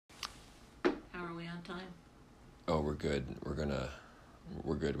we're good. We're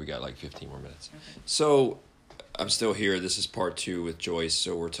good. We got like 15 more minutes. Okay. So I'm still here. This is part 2 with Joyce.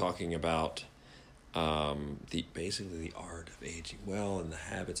 So we're talking about basically the art of aging well and the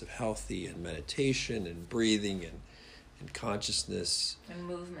habits of healthy and meditation and breathing and consciousness. And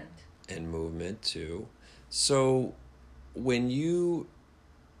movement. And movement too. So what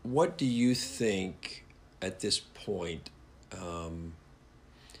do you think at this point, because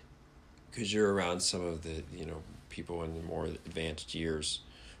you're around some of the, people in the more advanced years,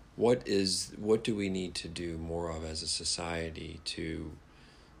 what do we need to do more of as a society to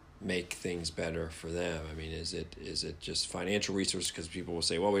make things better for them? I mean, is it just financial resources? Because people will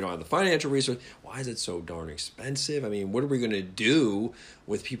say, well, we don't have the financial resource. Why is it so darn expensive? I mean, what are we going to do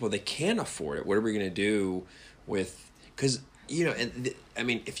with people that can't afford it? What are we going to do with, because,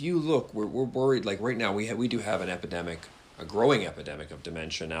 if you look, we're worried, like right now we do have an epidemic, a growing epidemic of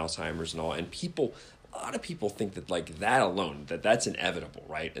dementia and Alzheimer's and all, and a lot of people think that like that alone, that's inevitable,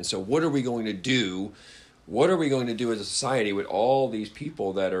 right? And so what are we going to do? What are we going to do as a society with all these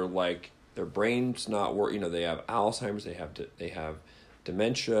people that are like, their brains not work, they have Alzheimer's, they have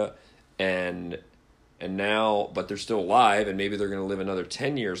dementia, and now, but they're still alive, and maybe they're going to live another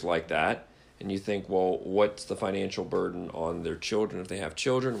 10 years like that. And you think, well, what's the financial burden on their children if they have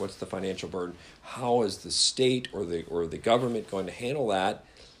children? What's the financial burden? How is the state or the government going to handle that?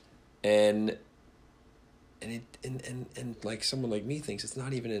 And like someone like me thinks it's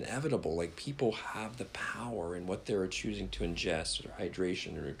not even inevitable. Like people have the power in what they're choosing to ingest, or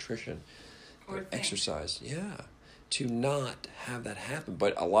hydration, or nutrition, or exercise. Yeah, to not have that happen.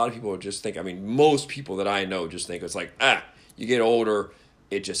 But a lot of people just think. I mean, most people that I know just think it's like, you get older,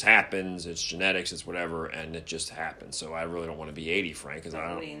 it just happens. It's genetics. It's whatever, and it just happens. So I really don't want to be 80, Frank, because I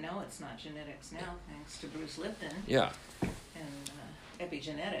don't. We know it's not genetics now, thanks to Bruce Lipton. Yeah. And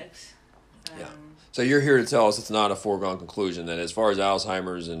epigenetics. Yeah. So you're here to tell us it's not a foregone conclusion that as far as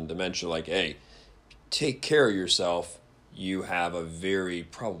Alzheimer's and dementia, like, hey, take care of yourself. You have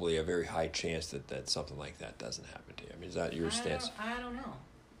probably a very high chance that something like that doesn't happen to you. I mean, is that your stance? I don't know.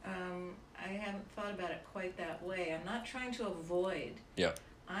 I haven't thought about it quite that way. I'm not trying to avoid. Yeah.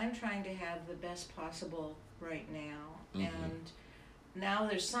 I'm trying to have the best possible right now. Mm-hmm. And now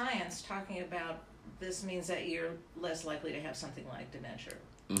there's science talking about this means that you're less likely to have something like dementia.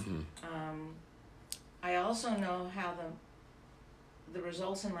 Mm-hmm. I also know how the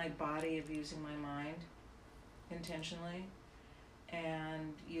results in my body of using my mind intentionally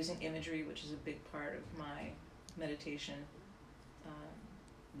and using imagery, which is a big part of my meditation,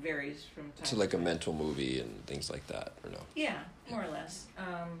 varies from time to time. So like a mental movie and things like that, or no? Yeah, more or less.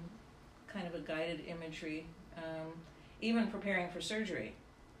 Kind of a guided imagery. Even preparing for surgery,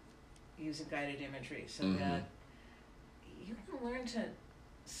 use a guided imagery so Mm-hmm. that you can learn to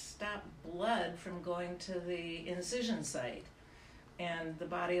stop blood from going to the incision site, and the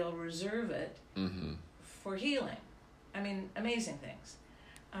body will reserve it Mm-hmm. for healing. I mean, amazing things.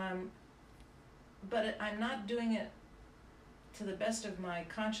 But I'm not doing it to the best of my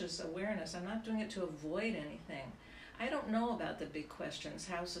conscious awareness. I'm not doing it to avoid anything. I don't know about the big questions,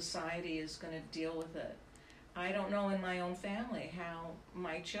 how society is going to deal with it. I don't know in my own family how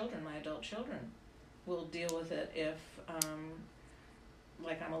my adult children, will deal with it if,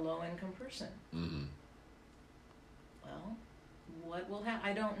 I'm a low-income person. Mm-hmm. Well, what will happen?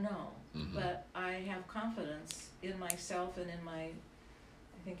 I don't know. Mm-hmm. But I have confidence in myself and in I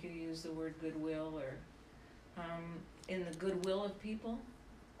think you use the word goodwill, or in the goodwill of people.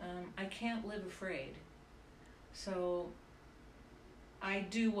 I can't live afraid. So I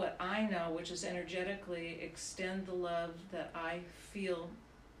do what I know, which is energetically extend the love that I feel.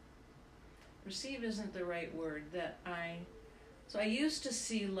 Receive isn't the right word. So I used to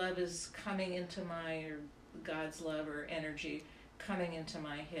see love as coming into or God's love or energy coming into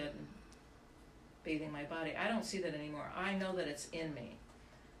my head and bathing my body. I don't see that anymore. I know that it's in me.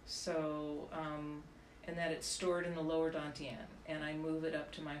 So, and that it's stored in the lower dantian, and I move it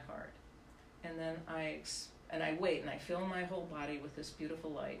up to my heart. And then I wait, and I fill my whole body with this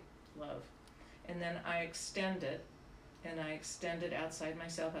beautiful light, love. And then I extend it, and I extend it outside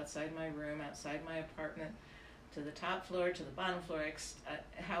myself, outside my room, outside my apartment, to the top floor, to the bottom floor,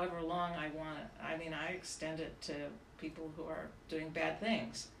 however long I want it. I mean, I extend it to people who are doing bad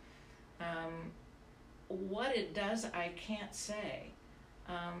things. What it does, I can't say.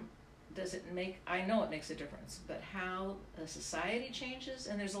 I know it makes a difference, but how a society changes,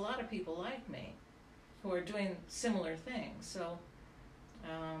 and there's a lot of people like me who are doing similar things. So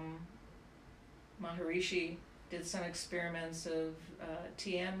Maharishi did some experiments of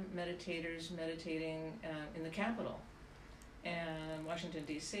TM meditators meditating in the Capitol and Washington,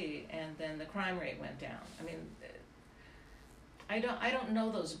 D.C., and then the crime rate went down. I mean, I don't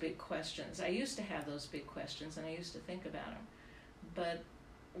know those big questions. I used to have those big questions, and I used to think about them. But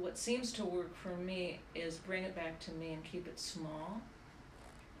what seems to work for me is bring it back to me and keep it small.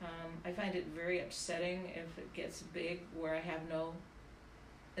 I find it very upsetting if it gets big where I have no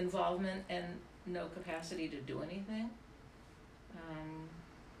involvement and no capacity to do anything.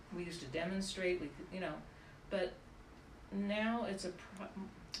 We used to demonstrate, but now it's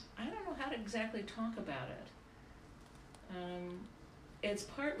I don't know how to exactly talk about it. It's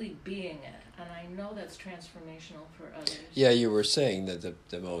partly being it, and I know that's transformational for others. Yeah, you were saying that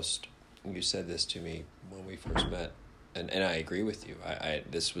the most, you said this to me when we first met, and I agree with you. I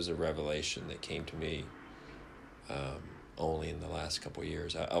this was a revelation that came to me only in the last couple of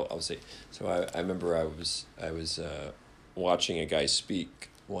years. I'll say, so I remember I was watching a guy speak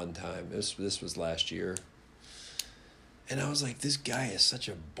one time. This was last year. And I was like, this guy is such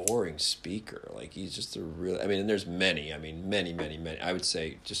a boring speaker. Like, he's just and there's many. I mean, many. I would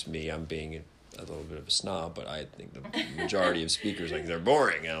say, just me, I'm being a little bit of a snob, but I think the majority of speakers, like, they're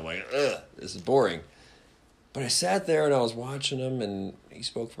boring. And I'm like, ugh, this is boring. But I sat there and I was watching him, and he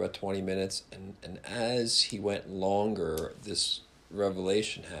spoke for about 20 minutes. And as he went longer, this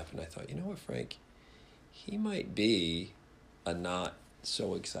revelation happened. I thought, you know what, Frank? He might be a not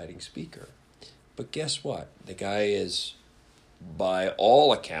so exciting speaker. But guess what? The guy is, by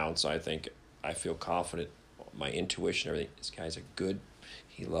all accounts, I feel confident, my intuition, everything, this guy's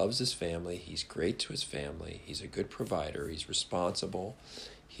he loves his family, he's great to his family, he's a good provider, he's responsible,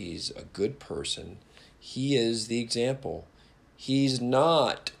 he's a good person, he is the example. He's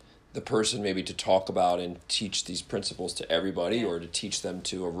not the person maybe to talk about and teach these principles to everybody or to teach them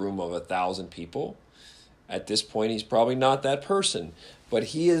to a room of 1,000 people. At this point, he's probably not that person. But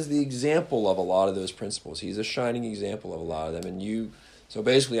he is the example of a lot of those principles. He's a shining example of a lot of them. And so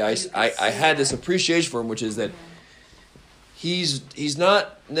basically I had this appreciation for him, which is that he's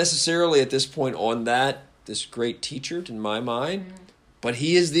not necessarily at this point on this great teacher in my mind, but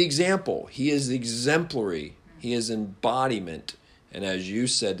he is the example. He is exemplary. He is embodiment. And as you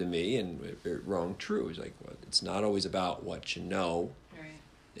said to me, and it rung true, it's like, well, it's not always about what you know. Right.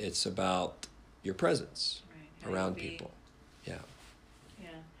 It's about your presence around people. Yeah.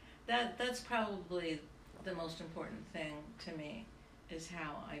 That's probably the most important thing to me, is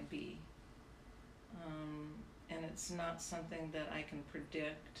how I be. And it's not something that I can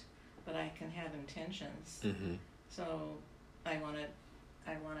predict, but I can have intentions. Mm-hmm. So I wanted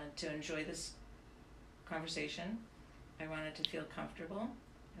to enjoy this conversation. I wanted to feel comfortable.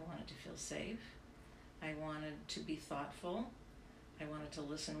 I wanted to feel safe. I wanted to be thoughtful. I wanted to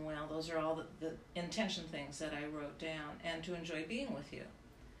listen well. Those are all the intention things that I wrote down, and to enjoy being with you.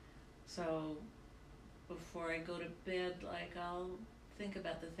 So before I go to bed, I'll think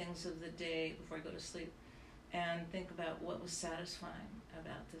about the things of the day before I go to sleep, and think about what was satisfying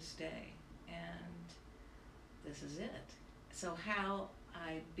about this day. And this is it. So how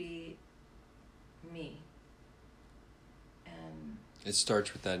I be me. And it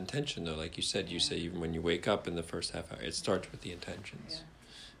starts with that intention, though. Like you said, you say even when you wake up in the first half hour, it starts with the intentions.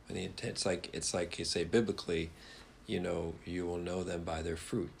 Yeah. And the intent, it's like you say biblically, you will know them by their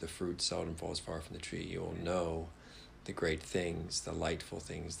fruit. The fruit seldom falls far from the tree. You will know the great things, the lightful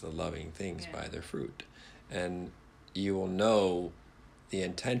things, the loving things by their fruit. And you will know the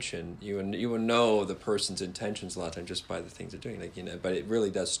intention. You will know the person's intentions a lot of times just by the things they're doing. But it really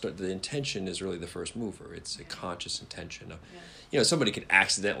does start. The intention is really the first mover. It's a conscious intention of, somebody could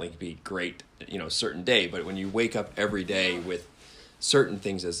accidentally be great, a certain day, but when you wake up every day with certain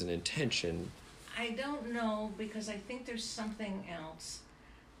things as an intention. I don't know, because I think there's something else.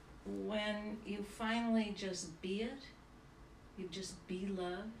 When you finally just be it, you just be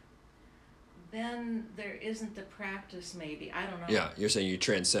love, then there isn't the practice, maybe. I don't know. Yeah, you're saying you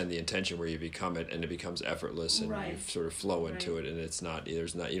transcend the intention where you become it, and it becomes effortless, and you sort of flow into it, and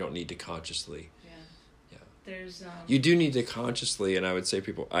you don't need to consciously. Yeah. There's you do need to consciously, and I would say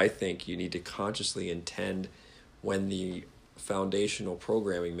I think you need to consciously intend when the foundational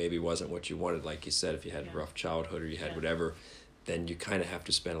programming maybe wasn't what you wanted. Like you said, if you had a rough childhood or you had whatever, then you kind of have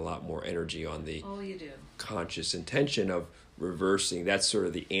to spend a lot more energy on the conscious intention of reversing. That's sort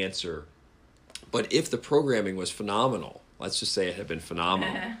of the answer. But if the programming was phenomenal, let's just say it had been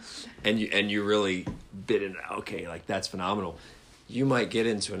phenomenal, and you really bit in, okay, that's phenomenal, you might get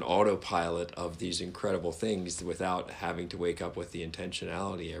into an autopilot of these incredible things without having to wake up with the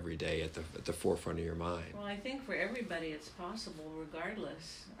intentionality every day at the forefront of your mind. Well, I think for everybody it's possible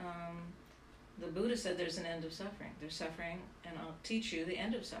regardless. The Buddha said there's an end of suffering. There's suffering, and I'll teach you the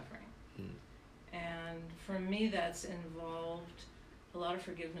end of suffering. And for me, that's involved a lot of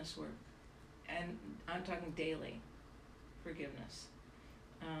forgiveness work. And I'm talking daily. forgiveness.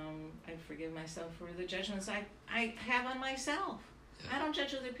 I forgive myself for the judgments I have on myself. Yeah. I don't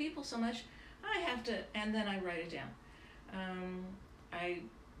judge other people so much. I have to, and then I write it down.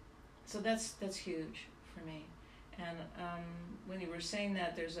 So that's huge for me. And when you were saying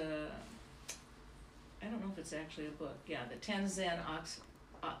that, there's I don't know if it's actually a book. Yeah, the 10 Zen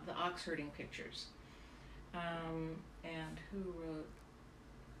the ox herding pictures. And who wrote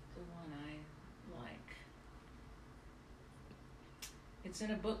the one I like? It's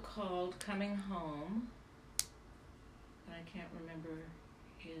in a book called Coming Home, and I can't remember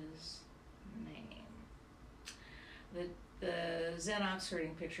his name. The Zen ox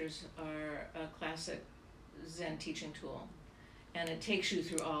herding pictures are a classic Zen teaching tool, and it takes you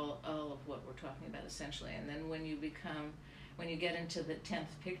through all of what we're talking about essentially. And then when you get into the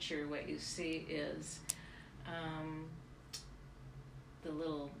 10th picture, what you see is the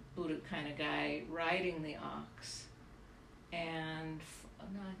little Buddha kind of guy riding the ox, and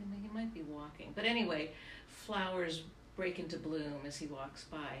no, I think he might be walking. But anyway, flowers break into bloom as he walks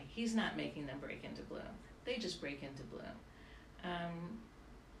by. He's not making them break into bloom. They just break into bloom.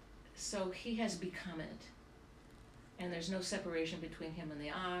 So he has become it. And there's no separation between him and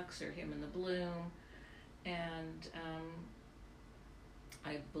the ox or him and the bloom. And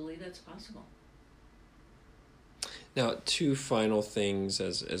I believe that's possible. Now, two final things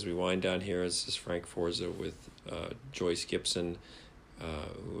as we wind down here. This is Frank Forza with Joyce Gibson,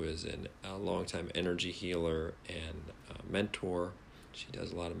 who is a longtime energy healer and mentor. She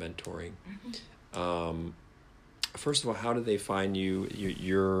does a lot of mentoring. Mm-hmm. First of all, how do they find you? Do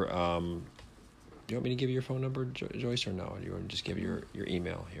you want me to give you your phone number, Joyce, or no? Do you want to just give your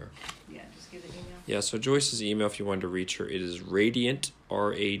email here? Yeah, just give the email. Yeah, so Joyce's email, if you wanted to reach her, it is Radiant,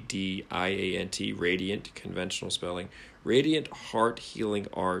 RADIANT, Radiant, conventional spelling, Radiant Heart Healing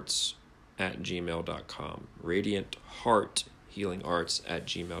Arts @gmail.com. Radiant Heart Healing Arts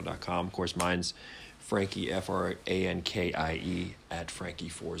 @gmail.com. Of course, mine's Frankie, FRANKIE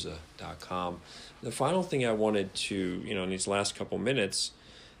 @frankieforza.com. The final thing I wanted to, in these last couple minutes,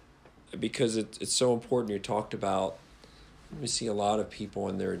 because it's so important, you talked about, we see a lot of people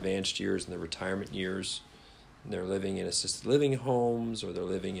in their advanced years, in their retirement years, and they're living in assisted living homes, or they're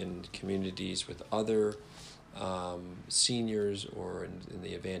living in communities with other seniors, or in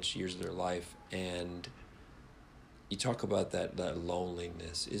the advanced years of their life, and you talk about that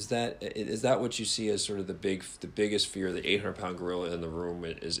loneliness. Is that what you see as sort of the biggest fear, the 800-pound gorilla in the room?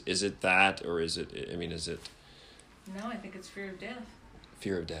 Is it that, or is it? Is it? No, I think it's fear of death.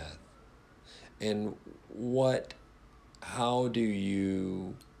 Fear of death. And how do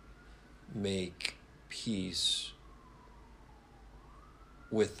you make peace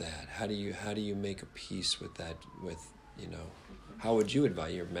with that? How do you make a peace with that? How would you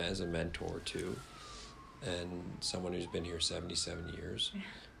advise, you as a mentor too, and someone who's been here 77 years?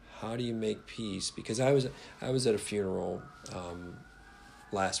 How do you make peace? Because I was at a funeral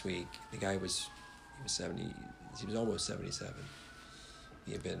last week. The guy was 70. He was almost 77.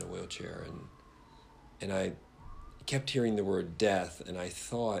 He had been in a wheelchair, and I kept hearing the word death, and I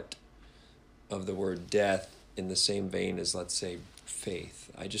thought of the word death in the same vein as, let's say,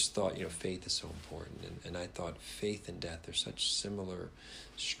 faith. I just thought, faith is so important, and I thought faith and death are such similar,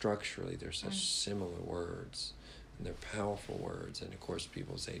 structurally, they're such similar words, and they're powerful words. And of course,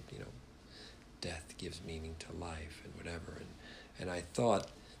 people say, death gives meaning to life and whatever, and I thought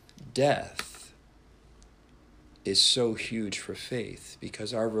death is so huge for faith,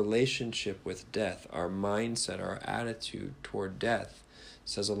 because our relationship with death, our mindset, our attitude toward death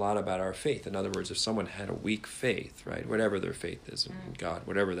says a lot about our faith. In other words, if someone had a weak faith, right, whatever their faith is in God,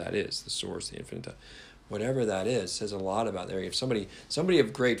 whatever that is, the source, the infinite, whatever that is, says a lot about their. If somebody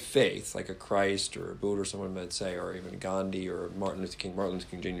of great faith, like a Christ or a Buddha, or someone might say, or even Gandhi or Martin Luther King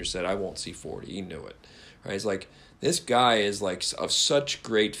Jr. said, I won't see 40. He knew it, right? It's like, this guy is like of such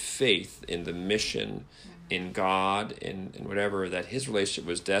great faith in the mission, in God, in whatever, that his relationship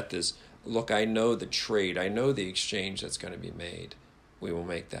with death is, look, I know the trade, I know the exchange that's going to be made. We will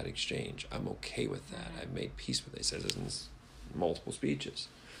make that exchange. I'm okay with that. I've made peace with it. He says this in multiple speeches.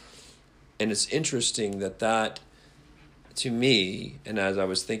 And it's interesting that to me, and as I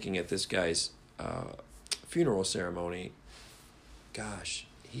was thinking at this guy's funeral ceremony, gosh,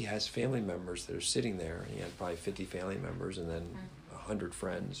 he has family members that are sitting there. He had probably 50 family members and then 100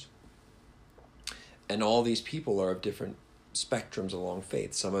 friends. And all these people are of different spectrums along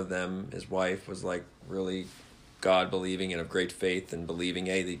faith. Some of them, his wife was like really God-believing and of great faith and believing,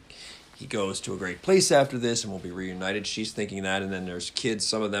 hey, he goes to a great place after this and we'll be reunited. She's thinking that. And then there's kids.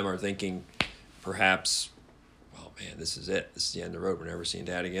 Some of them are thinking perhaps, well, man, this is it. This is the end of the road. We're never seeing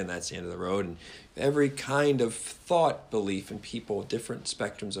Dad again. That's the end of the road. And every kind of thought, belief in people, different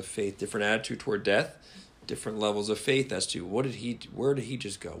spectrums of faith, different attitude toward death, different levels of faith as to where did he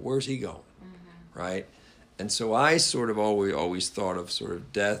just go? Where's he going? Right? And so I sort of always thought of sort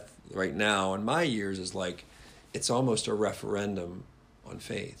of death right now in my years as like, it's almost a referendum on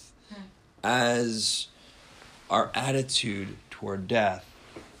faith. As our attitude toward death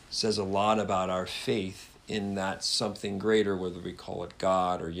says a lot about our faith in that something greater, whether we call it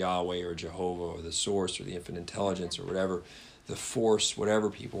God or Yahweh or Jehovah or the source or the infinite intelligence or whatever, the force, whatever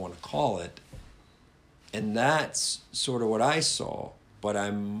people want to call it. And that's sort of what I saw, but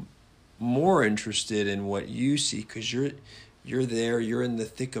I'm more interested in what you see because you're there, you're in the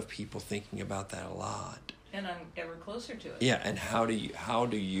thick of people thinking about that a lot. And I'm ever closer to it. Yeah, and how do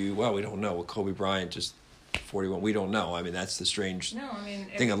you, well, we don't know. Well, Kobe Bryant just 41, we don't know. I mean, that's the strange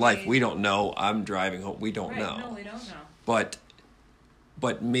thing of life. We don't know. I'm driving home. We don't know. No, we don't know.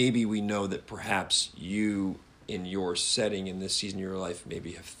 But maybe we know that perhaps you, in your setting, in this season of your life,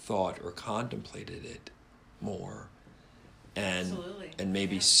 maybe have thought or contemplated it more. Absolutely. And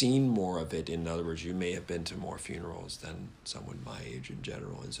maybe seen more of it. In other words, you may have been to more funerals than someone my age in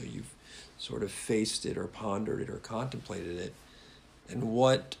general. And so you've sort of faced it or pondered it or contemplated it. And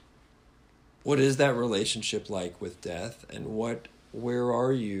what is that relationship like with death? And where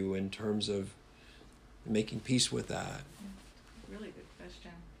are you in terms of making peace with that? Really good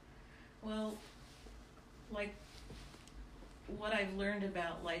question. Well, like what I've learned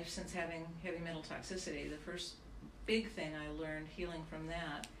about life since having heavy metal toxicity, the first big thing I learned healing from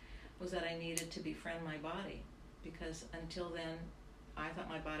that was that I needed to befriend my body, because until then I thought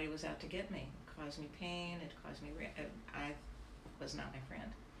my body was out to get me. It caused me pain, it caused me I was not my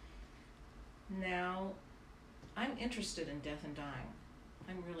friend. Now I'm interested in death and dying.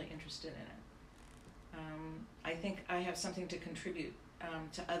 I'm really interested in it. I think I have something to contribute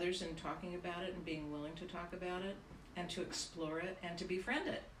to others in talking about it and being willing to talk about it and to explore it and to befriend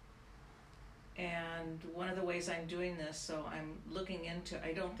it. And one of the ways I'm doing this, so I'm looking into,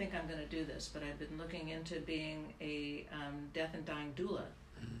 I don't think I'm going to do this, but I've been looking into being a death and dying doula,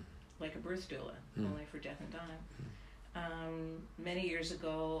 like a birth doula, only for death and dying. Many years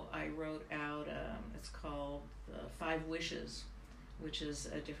ago, I wrote out, it's called 5 Wishes, which is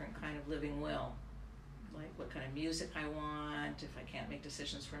a different kind of living will. Like what kind of music I want, if I can't make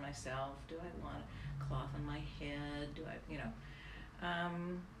decisions for myself, do I want a cloth on my head, do I,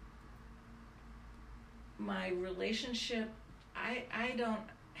 my relationship, I don't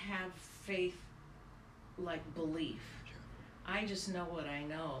have faith like belief. I just know what I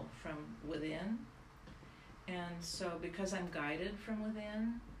know from within. And so because I'm guided from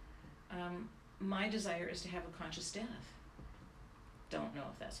within, my desire is to have a conscious death. Don't know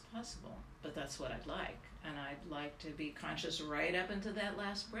if that's possible, but that's what I'd like. And I'd like to be conscious right up into that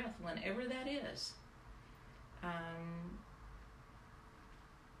last breath, whenever that is.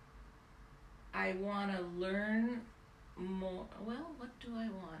 I want to learn more. Well, what do I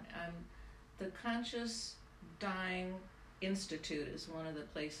want? The Conscious Dying Institute is one of the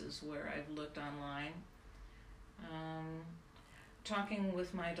places where I've looked online. Talking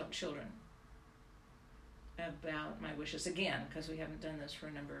with my adult children about my wishes again, because we haven't done this for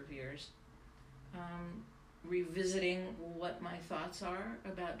a number of years. Revisiting what my thoughts are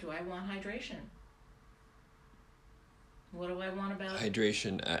about, do I want hydration? What do I want about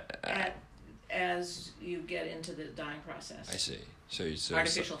hydration? As you get into the dying process. I see. So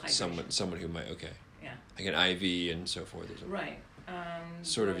artificial hydration. Someone who might, okay. Yeah. Like an IV and so forth. Right.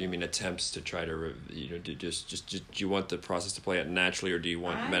 Sort of, you mean attempts to try to, do you want the process to play out naturally, or do you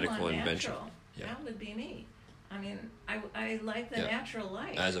want medical intervention? Natural. Yeah. That would be me. I mean, I like the natural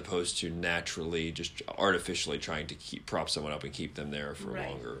life. As opposed to naturally, just artificially trying to prop someone up and keep them there for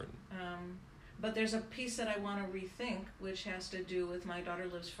longer. But there's a piece that I want to rethink, which has to do with my daughter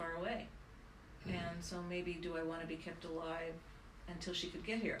lives far away. And so maybe do I want to be kept alive until she could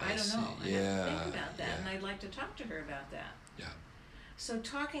get here? I don't know. I have to think about that, and I'd like to talk to her about that. Yeah. So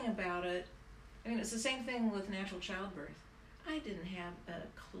talking about it, I mean, it's the same thing with natural childbirth. I didn't have a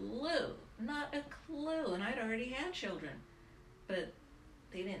clue, not a clue, and I'd already had children. But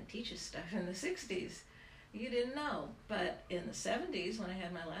they didn't teach us stuff in the 60s. You didn't know. But in the 70s, when I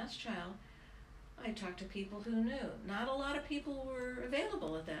had my last child, I talked to people who knew. Not a lot of people were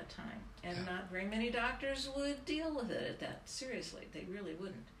available at that time, and not very many doctors would deal with it seriously. They really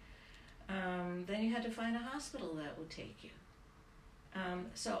wouldn't. Then you had to find a hospital that would take you.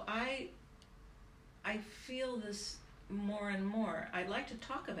 So I feel this more and more. I'd like to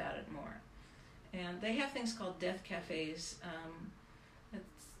talk about it more. And they have things called death cafes. It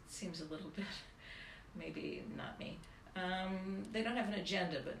seems a little bit maybe not me. They don't have an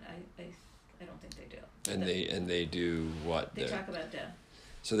agenda, but I don't think they do. And they do what? They talk about death.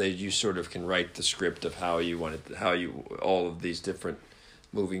 So you sort of can write the script of how you want it, all of these different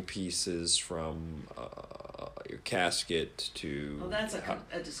moving pieces from your casket to. Well, that's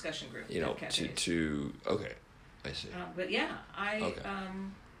a discussion group. To okay, I see. But yeah,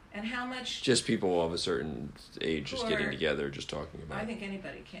 and how much. Just people of a certain age just getting together, just talking about. I think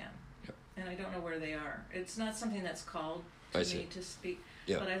anybody can. Yep. And I don't know where they are. It's not something that's called to me to speak.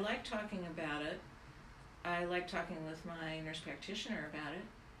 Yep. But I like talking about it. I like talking with my nurse practitioner about it.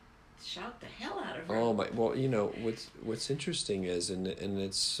 Shout the hell out of her. Oh my! Well, what's interesting is, and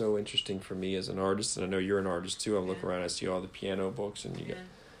it's so interesting for me as an artist, and I know you're an artist too. I look around, I see all the piano books, and you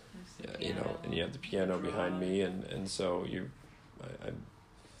and you have the piano behind me, and so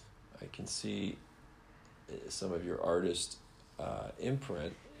I can see some of your artist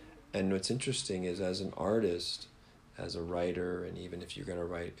imprint. And what's interesting is, as an artist, as a writer, and even if you're going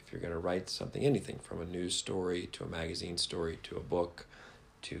to write something, anything from a news story to a magazine story to a book,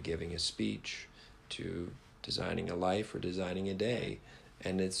 to giving a speech, to designing a life or designing a day,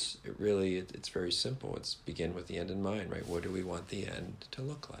 and it's very simple. It's begin with the end in mind, right? What do we want the end to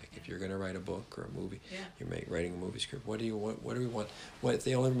look like? If you're going to write a book or a movie, you're writing a movie script. What do you want? What do we want? What if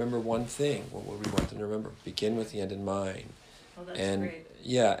they only remember one thing? What would we want them to remember? Begin with the end in mind. Oh, that's great.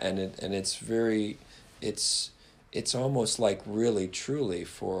 Yeah, and it's very, it's almost like really truly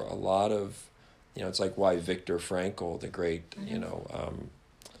for a lot of, it's like why Viktor Frankl, the great,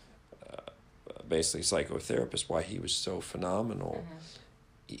 basically psychotherapist, why he was so phenomenal.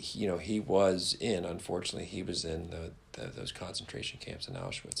 He was unfortunately, he was in those concentration camps in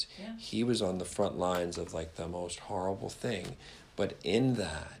Auschwitz. Yeah. He was on the front lines of like the most horrible thing, but in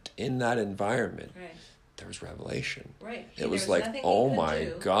that environment, right, there was revelation. Right. It was like, oh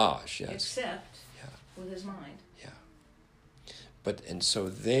my gosh, yes. Except with his mind. Yeah. But, and so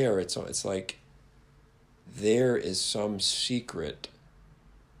there, it's like, there is some secret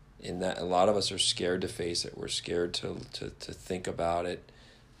in that. A lot of us are scared to face it. We're scared to think about it.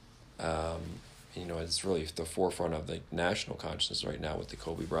 It's really the forefront of the national consciousness right now with the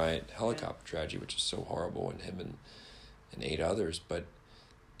Kobe Bryant helicopter tragedy, which is so horrible, and him and 8 others. But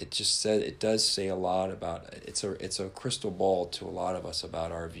it does say a lot about, it's a crystal ball to a lot of us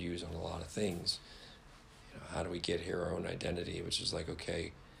about our views on a lot of things. How do we get here, our own identity, which is like,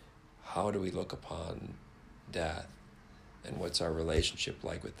 okay, how do we look upon death, and what's our relationship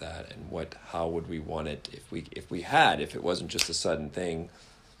like with that, and how would we want it if it wasn't just a sudden thing,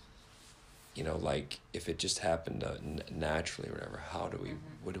 like if it just happened naturally or whatever, how do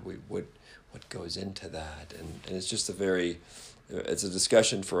we, what goes into that, and it's just it's a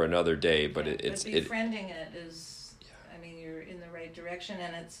discussion for another day, but it's befriending it is, you're in the right direction,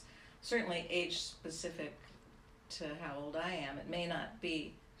 and it's certainly age specific to how old I am. It may not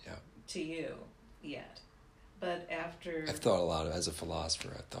be to you yet, but after... I've thought a lot as a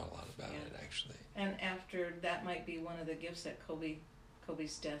philosopher, I've thought a lot about it, actually. And after, that might be one of the gifts that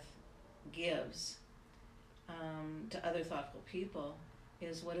Kobe's death gives to other thoughtful people,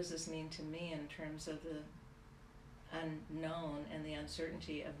 is what does this mean to me in terms of the unknown and the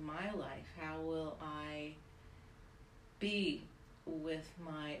uncertainty of my life? How will I be with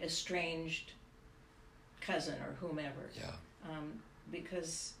my estranged cousin or whomever?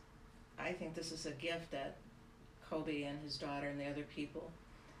 Because I think this is a gift that Kobe and his daughter and the other people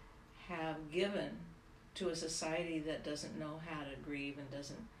have given to a society that doesn't know how to grieve and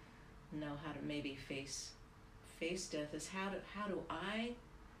doesn't know how to maybe face death. Is how do I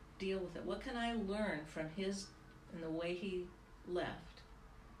deal with it? What can I learn from his and the way he left?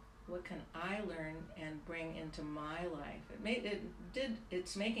 What can I learn and bring into my life?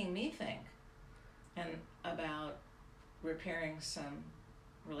 It's making me think and about repairing some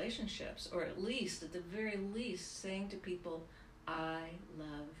relationships, or at the very least, saying to people, I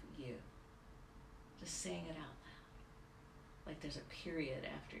love you. Just saying it out loud. Like there's a period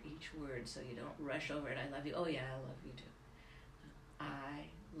after each word, so you don't rush over it. I love you. Oh yeah, I love you too. I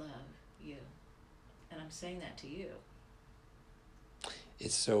love you. And I'm saying that to you.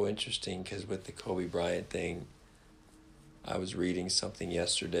 It's so interesting because with the Kobe Bryant thing, I was reading something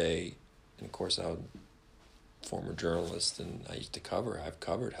yesterday, and of course I'm a former journalist, and I've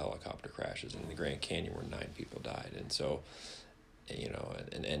covered helicopter crashes in the Grand Canyon where 9 people died, and so,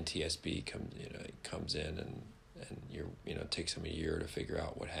 an NTSB comes in and it takes them a year to figure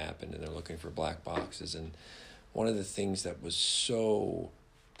out what happened, and they're looking for black boxes. And one of the things that was so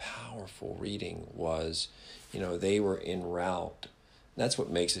powerful reading was, they were en route That's what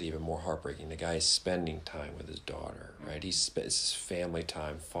makes it even more heartbreaking. The guy is spending time with his daughter, right? It's family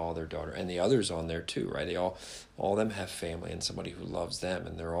time, father, daughter, and the others on there too, right? They all of them have family and somebody who loves them,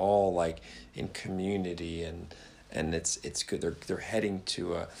 and they're all like in community, and it's good. They're heading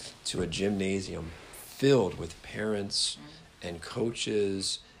to a gymnasium filled with parents and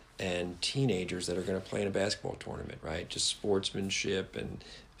coaches and teenagers that are going to play in a basketball tournament, right? Just sportsmanship and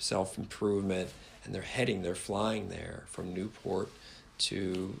self-improvement, and they're flying there from Newport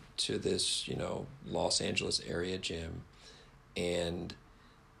to this, Los Angeles area gym. And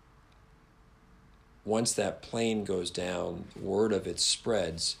once that plane goes down, word of it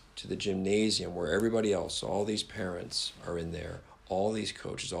spreads to the gymnasium where everybody else, all these parents are in there, all these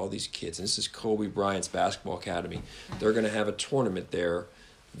coaches, all these kids. And this is Kobe Bryant's basketball academy. They're going to have a tournament there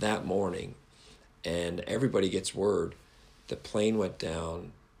that morning. And everybody gets word. The plane went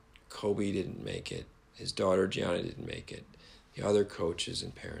down. Kobe didn't make it. His daughter, Gianna, didn't make it. The other coaches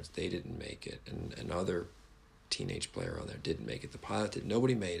and parents, they didn't make it. And another teenage player on there didn't make it. The pilot did.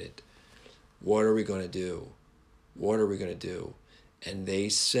 Nobody made it. What are we going to do? What are we going to do? And they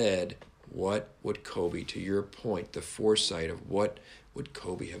said, what would Kobe, to your point, the foresight of what would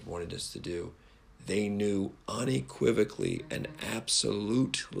Kobe have wanted us to do? They knew unequivocally and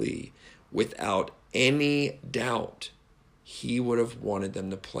absolutely, without any doubt, he would have wanted them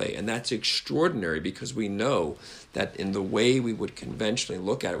to play. And that's extraordinary, because we know that in the way we would conventionally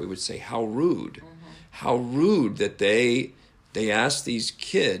look at it, we would say, how rude. How rude that they asked these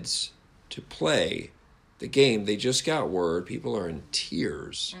kids to play the game. They just got word. People are in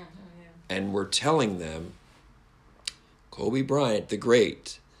tears. And we're telling them, Kobe Bryant, the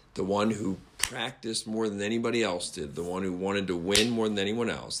great, the one who practiced more than anybody else did, the one who wanted to win more than anyone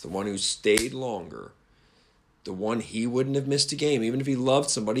else, the one who stayed longer, the one he wouldn't have missed a game. Even if he loved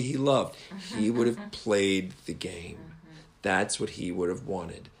somebody he loved, he would have played the game. That's what he would have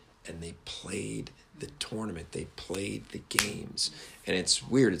wanted. And they played the tournament. They played the games. And it's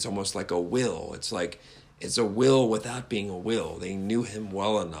weird. It's almost like a will. It's like it's a will without being a will. They knew him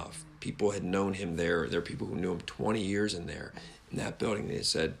well enough. People had known him there. There are people who knew him 20 years in that building. They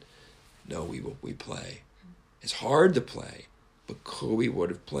said, no, we play. It's hard to play, but Kobe would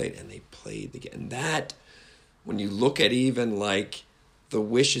have played, and they played the game. And that, when you look at even like the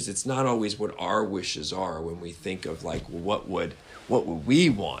wishes, it's not always what our wishes are when we think of like, well, what would we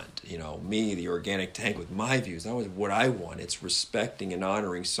want? Me, the organic tank, with my views, that was what I want. It's respecting and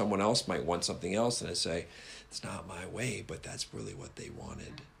honoring someone else might want something else, and I say, it's not my way, but that's really what they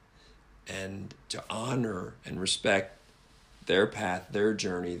wanted. And to honor and respect their path, their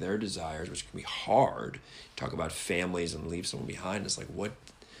journey, their desires, which can be hard. Talk about families and leave someone behind. It's like, what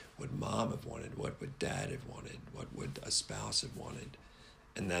would mom have wanted? What would dad have wanted? What would a spouse have wanted?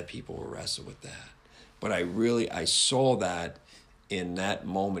 And that people will wrestle with that. But I saw that in that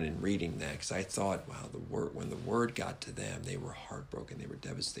moment in reading that, because I thought, wow, when the word got to them, they were heartbroken, they were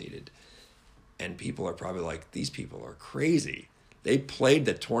devastated. And people are probably like, these people are crazy. They played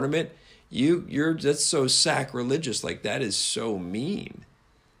the tournament. That's so sacrilegious. Like, that is so mean.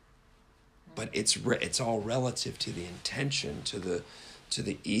 But it's all relative to the intention, to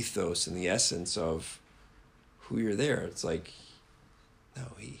the ethos and the essence of who you're there. It's like, no,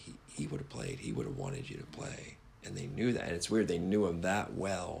 he would have played. He would have wanted you to play, and they knew that. And it's weird. They knew him that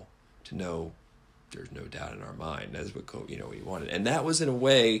well to know there's no doubt in our mind. That's what what he wanted, and that was in a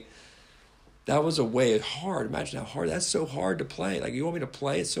way. That was a way hard. Imagine how hard. That's so hard to play. Like, you want me to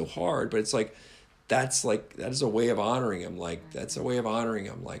play? It's so hard. But it's like, that is a way of honoring him. Like, that's a way of honoring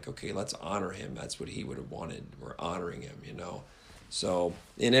him. Like, okay, let's honor him. That's what he would have wanted. We're honoring him, So,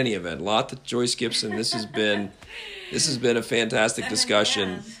 in any event, Joyce Gibson, this has been a fantastic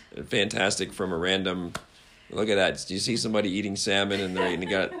discussion. Fantastic from a random. Look at that. Do you see somebody eating salmon and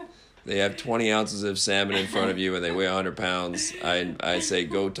they have 20 ounces of salmon in front of you and they weigh 100 pounds. I say,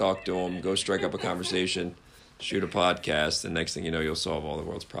 go talk to them, go strike up a conversation, shoot a podcast, and next thing you know, you'll solve all the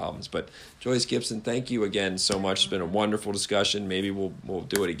world's problems. But Joyce Gibson, thank you again so much. It's been a wonderful discussion. Maybe we'll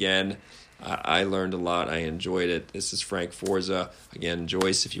do it again. I learned a lot. I enjoyed it. This is Frank Forza. Again,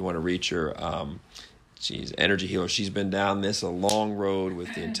 Joyce, if you want to reach her, she's energy healer. She's been down a long road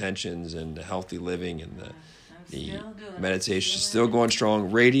with the intentions and the healthy living and the meditation. Is still going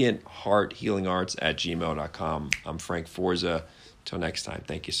strong. Radiant Heart Healing Arts at gmail.com. I'm Frank Forza. Till next time,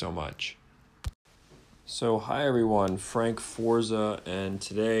 thank you so much. So, hi everyone, Frank Forza, and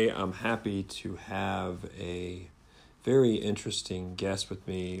today I'm happy to have a very interesting guest with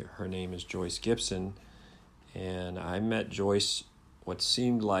me. Her name is Joyce Gibson, and I met Joyce what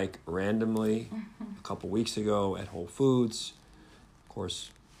seemed like randomly a couple weeks ago at Whole Foods. Of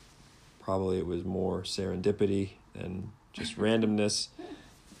course, probably it was more serendipity than just randomness.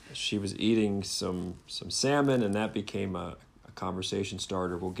 She was eating some salmon, and that became a conversation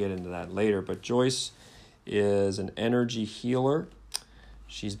starter. We'll get into that later. But Joyce is an energy healer.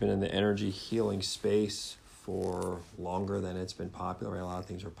 She's been in the energy healing space for longer than it's been popular. A lot of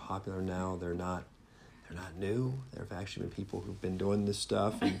things are popular now. They're not new. There have actually been people who've been doing this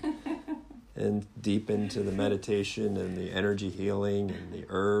stuff and deep into the meditation and the energy healing and the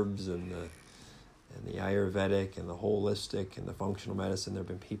herbs and the Ayurvedic and the holistic and the functional medicine. There have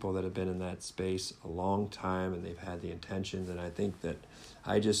been people that have been in that space a long time, and they've had the intentions. And I think that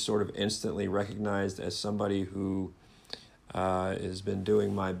I just sort of instantly recognized, as somebody who has been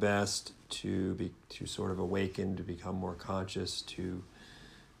doing my best to sort of awaken, to become more conscious, to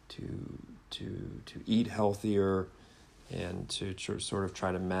eat healthier, and to sort of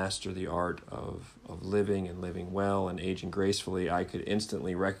try to master the art of living and living well and aging gracefully. I could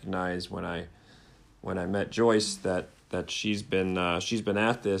instantly recognize when I met Joyce that she's been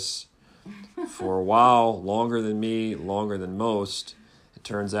at this for a while, longer than me, longer than most. It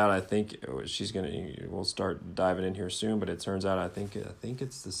turns out, I think we'll start diving in here soon, but it turns out I think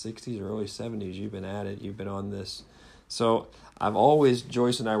it's the 60s or early 70s. You've been at it. You've been on this. So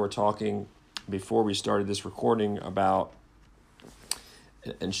Joyce and I were talking before we started this recording about,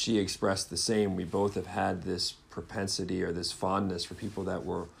 and she expressed the same, we both have had this propensity or this fondness for people that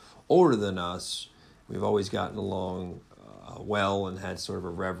were older than us. We've always gotten along well and had sort of a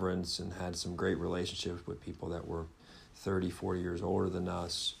reverence and had some great relationships with people that were 30, 40 years older than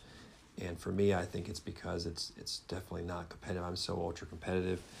us. And for me, I think it's because it's definitely not competitive. I'm so ultra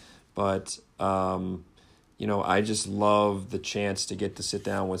competitive. But, I just love the chance to get to sit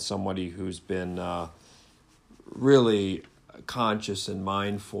down with somebody who's been really conscious and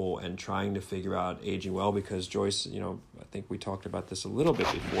mindful and trying to figure out aging well, because Joyce, I think we talked about this a little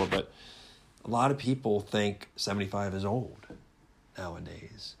bit before, but a lot of people think 75 is old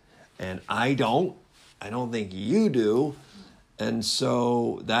nowadays. And I don't think you do. And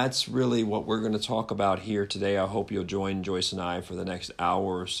so that's really what we're going to talk about here today. I hope you'll join Joyce and I for the next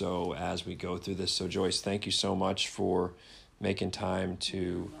hour or so as we go through this. So Joyce, thank you so much for making time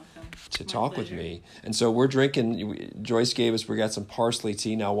to talk with me. And so we're drinking, Joyce gave us, we got some parsley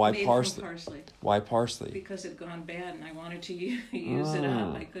tea. Now, why parsley? Why parsley? Because it had gone bad and I wanted to use it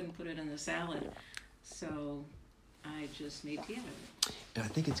up. I couldn't put it in the salad. So I just made tea out of it. And I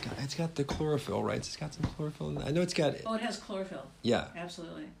think it's got the chlorophyll, right? It's got some chlorophyll in it. I know it's got... Oh, it has chlorophyll. Yeah.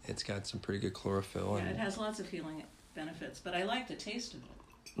 Absolutely. It's got some pretty good chlorophyll. Yeah, it has lots of healing benefits, but I like the taste of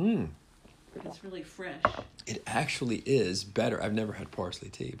it. It's really fresh. It actually is better. I've never had parsley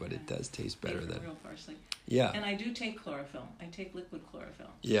tea, but it does taste better than real parsley. Yeah. And I do take chlorophyll. I take liquid chlorophyll.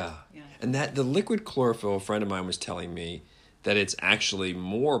 Yeah. And that the liquid chlorophyll, a friend of mine was telling me that it's actually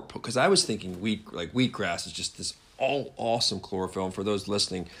more, because I was thinking wheatgrass is just this all awesome chlorophyll. And for those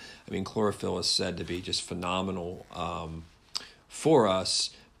listening, I mean, chlorophyll is said to be just phenomenal for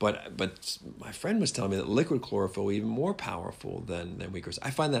us. But my friend was telling me that liquid chlorophyll is even more powerful than wheatgrass.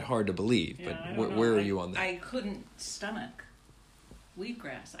 I find that hard to believe, but where are you on that? I couldn't stomach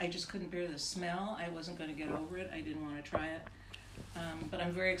wheatgrass. I just couldn't bear the smell. I wasn't going to get over it. I didn't want to try it. But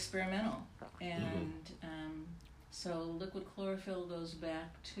I'm very experimental. And so liquid chlorophyll goes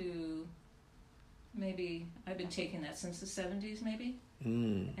back to maybe, I've been taking that since the 70s maybe.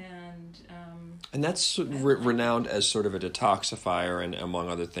 And that's renowned as sort of a detoxifier, and among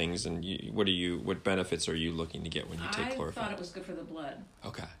other things. And what benefits are you looking to get when you take chlorophyll? I thought it was good for the blood.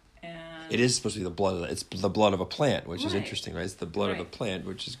 Okay. And it is supposed to be the blood. It's the blood of a plant, which is interesting, right? It's the blood of a plant,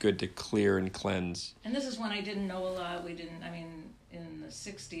 which is good to clear and cleanse. And this is when I didn't know a lot. In the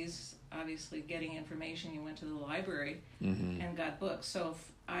 60s, obviously getting information, you went to the library and got books. So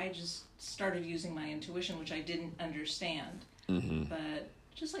I just started using my intuition, which I didn't understand. But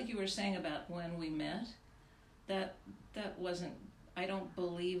just like you were saying about when we met, that wasn't, I don't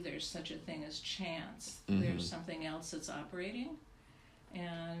believe there's such a thing as chance. There's something else that's operating.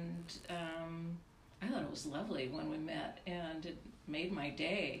 And I thought it was lovely when we met, and it made my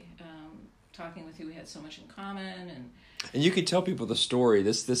day. Talking with you, we had so much in common. And you could tell people the story.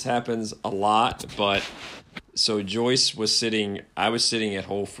 This happens a lot, but so Joyce was I was sitting at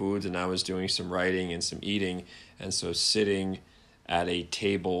Whole Foods, and I was doing some writing and some eating. And so sitting at a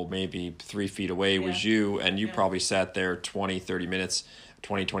table maybe 3 feet away was you, and you probably sat there 25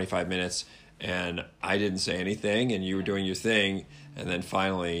 minutes, and I didn't say anything, and you were doing your thing, and then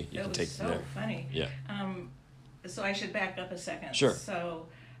finally you can take it from there. It was so funny. Yeah. So I should back up a second. Sure. So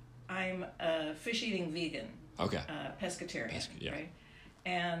I'm a fish-eating vegan. Okay. Pescatarian, right?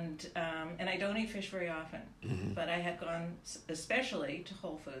 and I don't eat fish very often, but I had gone especially to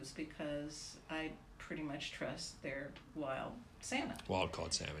Whole Foods because I pretty much trust their wild salmon. Wild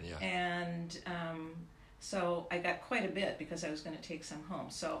caught salmon, yeah. And so I got quite a bit because I was going to take some home.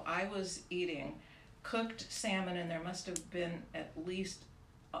 So I was eating cooked salmon, and there must have been at least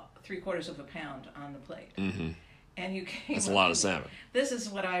 3/4 of a pound on the plate. And you came. That's a lot of salmon. This is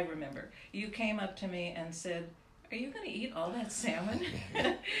what I remember. You came up to me and said, "Are you going to eat all that salmon?"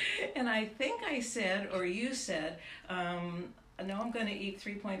 And I think I said, or you said, "No, I'm going to eat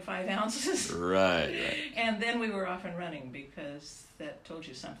 3.5 ounces." Right. And then we were off and running because that told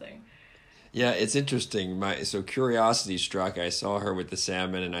you something. Yeah, it's interesting. So curiosity struck. I saw her with the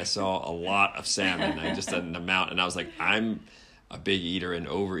salmon, and I saw a lot of salmon. I just had an amount, and I was like, I'm a big eater and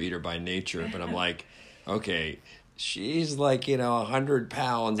overeater by nature, but I'm like, okay, she's like, 100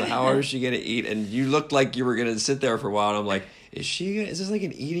 pounds. How is she going to eat? And you looked like you were going to sit there for a while, and I'm like, is this like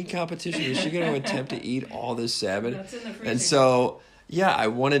an eating competition? Is she going to attempt to eat all this salmon? That's in the freezer. And so, yeah, I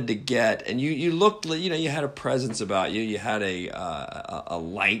wanted to get, and you looked, you had a presence about you. You had a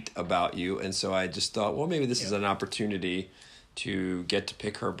light about you. And so I just thought, well, maybe this is an opportunity to get to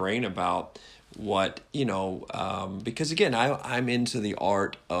pick her brain about what, because again, I'm into the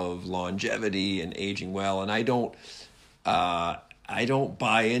art of longevity and aging well. And I don't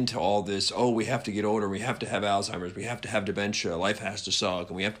buy into all this, we have to get older, we have to have Alzheimer's, we have to have dementia, life has to suck,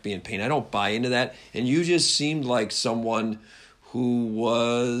 and we have to be in pain. I don't buy into that. And you just seemed like someone who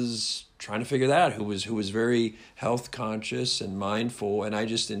was trying to figure that out, who was very health conscious and mindful, and I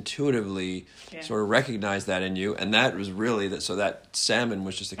just intuitively sort of recognized that in you, and that was really so that salmon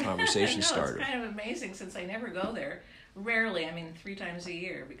was just a conversation starter. It's kind of amazing since I never go there, rarely. 3 times a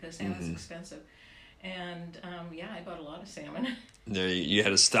year because salmon's expensive, and I bought a lot of salmon. There you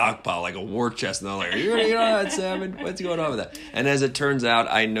had a stockpile like a war chest, and they're like, "Are you gonna eat all that salmon? What's going on with that?" And as it turns out,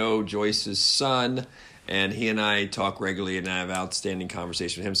 I know Joyce's son. And he and I talk regularly, and I have outstanding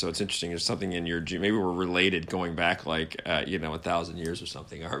conversation with him. So it's interesting. There's something in your maybe we're related, going back 1,000 years or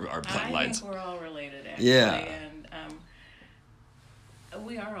something. Our bloodlines. I think we're all related, actually. Yeah. And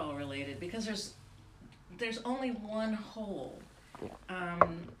we are all related because there's only one whole.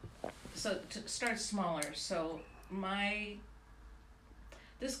 So to start smaller. So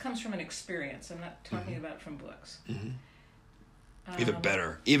this comes from an experience. I'm not talking about from books. Even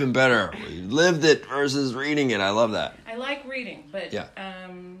better. You lived it versus reading it. I love that. I like reading, but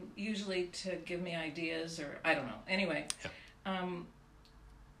usually to give me ideas or I don't know. Anyway,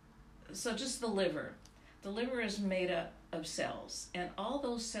 so just the liver. The liver is made up of cells, and all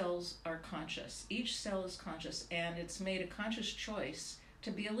those cells are conscious. Each cell is conscious, and it's made a conscious choice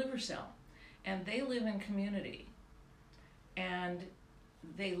to be a liver cell. And they live in community, and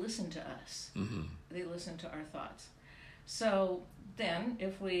they listen to us. They listen to our thoughts. So then,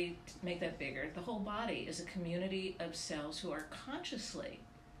 if we make that bigger, the whole body is a community of cells who are consciously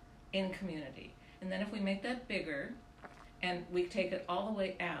in community. And then if we make that bigger, and we take it all the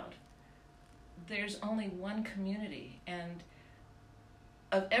way out, there's only one community and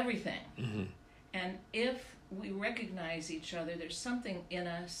of everything. And if we recognize each other, there's something in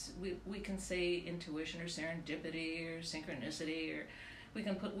us, we can say intuition or serendipity or synchronicity, or we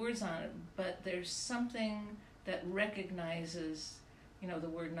can put words on it, but there's something that recognizes, the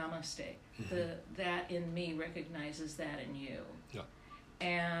word namaste. That in me recognizes that in you. Yeah.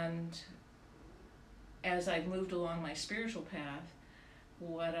 And as I've moved along my spiritual path,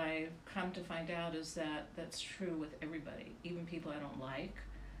 what I've come to find out is that that's true with everybody, even people I don't like,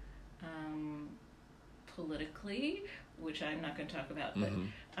 politically, which I'm not going to talk about, but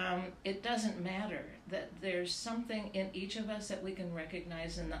it doesn't matter, that there's something in each of us that we can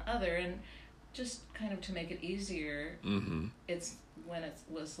recognize in the other. And just kind of to make it easier, it's when it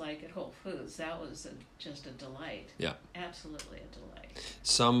was like at Whole Foods, that was just a delight. Yeah. Absolutely a delight.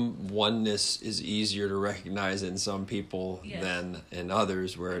 Some oneness is easier to recognize in some people than in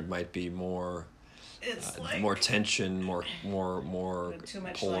others, where it might be more more tension, more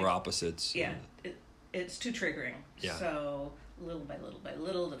polar opposites. Yeah, it's too triggering. Yeah. So little by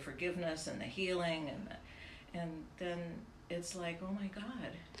little, the forgiveness and the healing and then it's like, oh my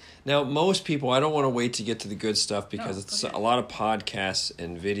God. Now, most people, I don't want to wait to get to the good stuff because it's a lot of podcasts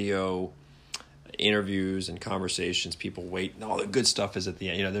and video interviews and conversations. People wait. No, the good stuff is at the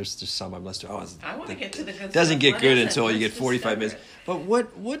end. There's just some I'm listening to. I want to get to the good stuff. Doesn't get good until you get 45 minutes. But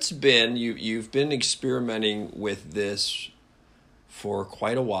what's been, you've been experimenting with this for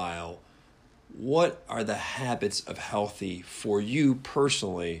quite a while. What are the habits of healthy for you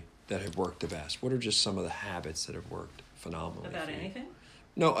personally that have worked the best? What are just some of the habits that have worked phenomenally? About anything?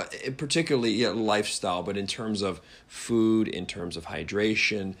 No, particularly lifestyle, but in terms of food, in terms of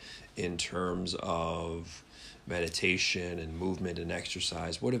hydration, in terms of meditation and movement and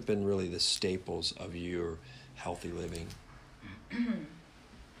exercise, what have been really the staples of your healthy living?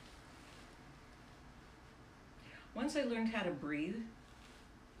 Once I learned how to breathe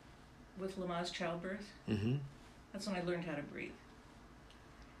with Lamaze childbirth, Mm-hmm. that's when I learned how to breathe.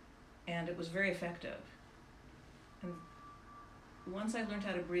 And it was very effective. And once I learned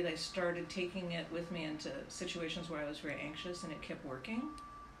how to breathe, I started taking it with me into situations where I was very anxious, and it kept working.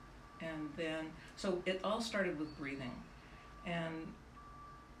 And then, so it all started with breathing. And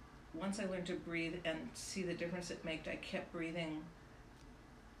once I learned to breathe and see the difference it made, I kept breathing.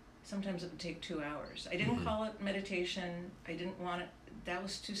 Sometimes it would take 2 hours. I didn't call it meditation. I didn't want it. That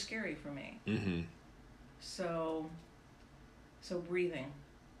was too scary for me. Mm-hmm. So breathing.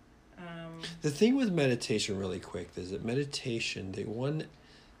 The thing with meditation, really quick, is that meditation,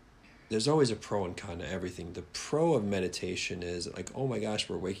 there's always a pro and con to everything. The pro of meditation is like, oh my gosh,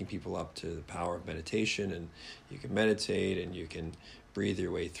 we're waking people up to the power of meditation, and you can meditate and you can breathe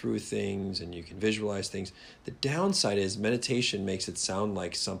your way through things and you can visualize things. The downside is meditation makes it sound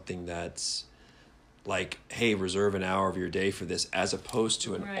like something that's like, hey, reserve an hour of your day for this, as opposed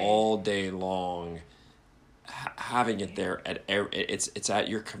to an all day long having it there it's at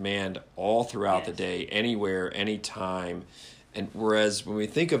your command all throughout the day, anywhere, anytime. And whereas when we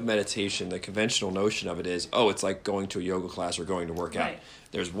think of meditation, the conventional notion of it is, oh, it's like going to a yoga class or going to work out.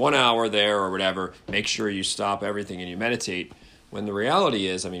 There's 1 hour there or whatever. Make sure you stop everything and you meditate. When the reality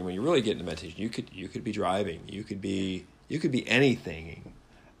is, I mean, when you really get into meditation, you could be driving, you could be anything,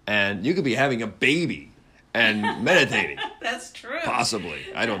 and you could be having a baby and meditating. That's true. Possibly,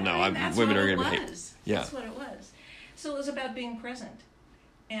 I don't know. Women are going to be. Yeah. That's what it was. So it was about being present.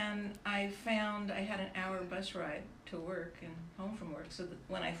 And I found I had an hour bus ride to work and home from work. So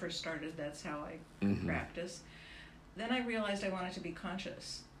when I first started, that's how I practiced. Then I realized I wanted to be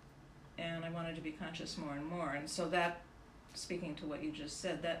conscious. And I wanted to be conscious more and more. And so that, speaking to what you just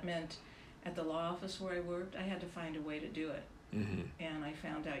said, that meant at the law office where I worked, I had to find a way to do it. Mm-hmm. And I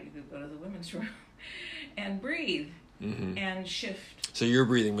found out you could go to the women's room and breathe and shift. So your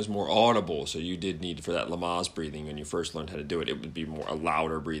breathing was more audible, so you did need, for that Lamaze breathing, when you first learned how to do it, it would be more a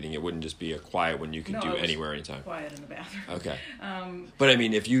louder breathing. It wouldn't just be a quiet one you could do anywhere, anytime. Quiet in the bathroom. Okay. But I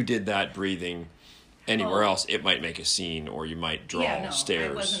mean, if you did that breathing anywhere else, it might make a scene, or you might draw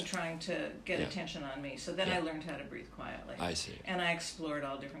stairs. I wasn't trying to get attention on me. So then I learned how to breathe quietly. I see. And I explored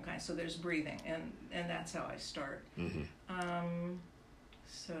all different kinds. So there's breathing, and that's how I start. Mm-hmm.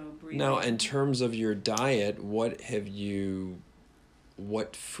 So breathing. Now, in terms of your diet, what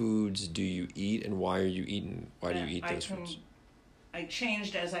foods do you eat, and why are you eating? Why do you eat those foods? I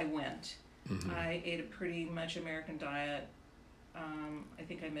changed as I went. Mm-hmm. I ate a pretty much American diet. I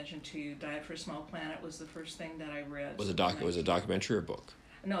think I mentioned to you, Diet for a Small Planet was the first thing that I read. Was it a documentary or a book?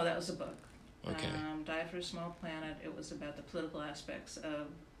 No, that was a book. Okay. Diet for a Small Planet. It was about the political aspects of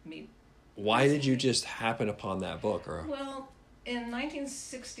meat. Why did you just happen upon that book? Well, in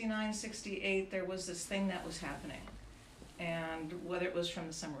 1969-68, there was this thing that was happening. And whether it was from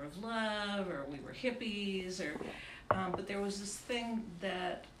the Summer of Love or we were hippies, but there was this thing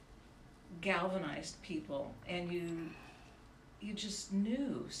that galvanized people, and you just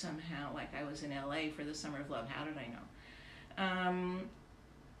knew somehow, like I was in LA for the Summer of Love. How did I know?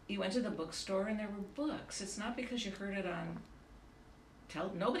 You went to the bookstore and there were books. It's not because you heard it on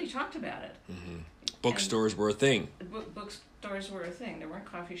nobody talked about it. Mm-hmm. Bookstores were a thing. Bookstores were a thing. There weren't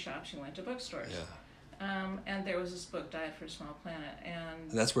coffee shops. You went to bookstores. Yeah. And there was this book, Diet for a Small Planet. And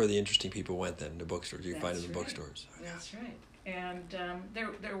that's where the interesting people went then, to bookstores. You find them in bookstores. That's right. And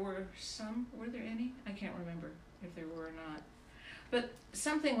there were some, were there any? I can't remember if there were or not. But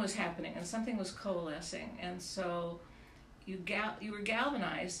something was happening and something was coalescing. And so you were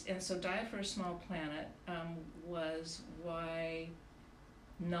galvanized. And so Diet for a Small Planet was why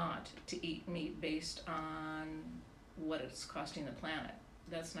not to eat meat based on what it's costing the planet.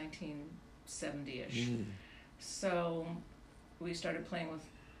 That's 1970-ish. Mm. So we started playing with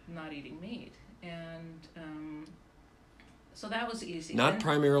not eating meat. And so that was easy. Not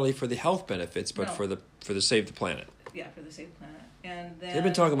primarily for the health benefits, but for the Save the Planet. Yeah, for the Save the Planet. And then they've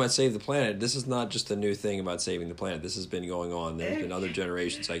been talking about Save the Planet. This is not just a new thing about saving the planet. This has been going on. There's been other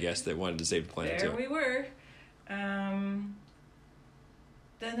generations, I guess, that wanted to save the planet too. There we were.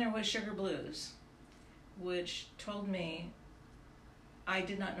 Then there was Sugar Blues, which told me I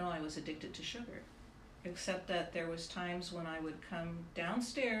did not know I was addicted to sugar, except that there was times when I would come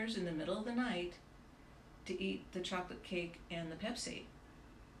downstairs in the middle of the night to eat the chocolate cake and the Pepsi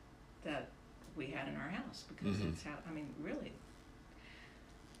that we had in our house, because it's how, I mean, really.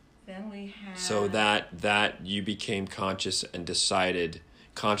 Then we had. So that you became conscious and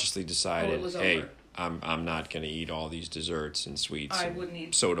consciously decided, was hey, over. I'm not going to eat all these desserts and sweets. I and wouldn't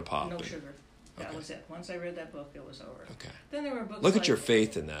eat soda pop. no and- sugar. That Okay. was it. Once I read that book, it was over. Okay. Then there were books. Look like, at your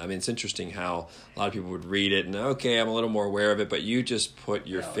faith in that. I mean, it's interesting how a lot of people would read it and okay, I'm a little more aware of it, but you just put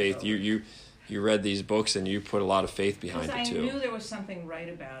your No, it's faith. over. You read these books and you put a lot of faith behind Because it I too. knew there was something right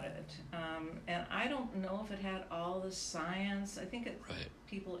about it, and I don't know if it had all the science. I think Right.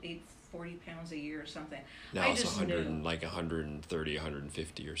 people ate 40 pounds a year or something. Now I it's just 100 knew. and like 130,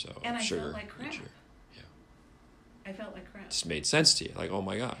 150 or so. And I sugar felt like crap. each year. Yeah. I felt like crap. It just made sense to you. Like, oh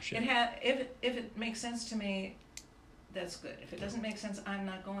my gosh. It had if it makes sense to me, that's good. If it doesn't make sense, I'm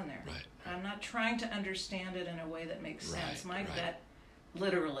not going there. Right. I'm not trying to understand it in a way that makes sense. My Right. gut,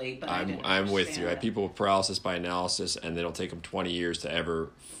 literally, but I didn't I'm with you. I understand have it. people with paralysis by analysis, and it'll take them 20 years to ever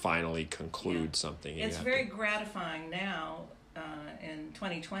finally conclude something. You It's have very to- gratifying now in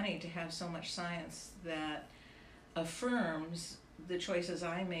 2020 to have so much science that affirms the choices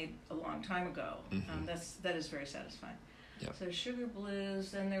I made a long time ago. Mhm. That is very satisfying. Yep. So Sugar Bliss,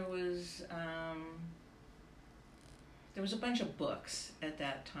 then there was a bunch of books at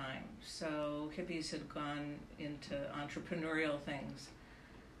that time. So hippies had gone into entrepreneurial things.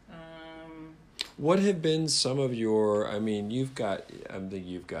 What have been some of your? I mean, you've got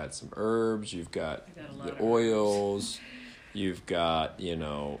some herbs. You've got I got a lot the of oils. You've got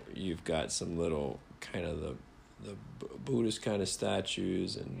some little kind of the Buddhist kind of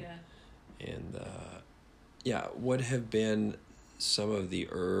statues and what have been some of the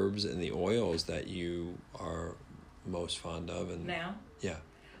herbs and the oils that you are most fond of? And Now? Yeah.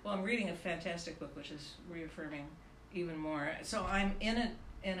 Well, I'm reading a fantastic book which is reaffirming even more. So I'm in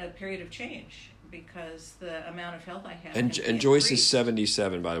a period of change because the amount of health I have. And has Joyce is increased.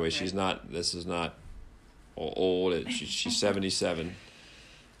 77, by the way. Right. She's not. This is not old. She's 77.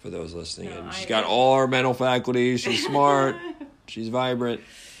 For those listening, No, and she's I- got all her mental faculties. She's smart. She's vibrant.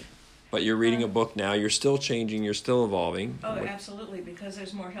 But you're reading a book now. You're still changing. You're still evolving. Oh, absolutely, because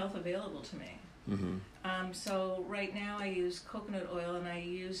there's more health available to me. Mm-hmm. So right now I use coconut oil and I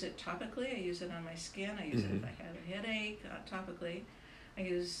use it topically. I use it on my skin. I use it if I have a headache topically. I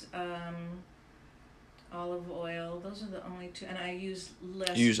use olive oil. Those are the only two. And I use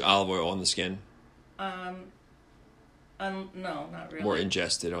less. You use olive oil on the skin. No, not really. More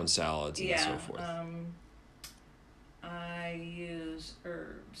ingested on salads and so forth. I use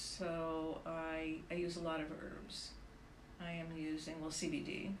herbs, so I use a lot of herbs. I am using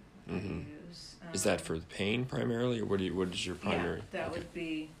CBD. Mm-hmm. I use. Is that for the pain primarily, or what is your primary? Yeah, that would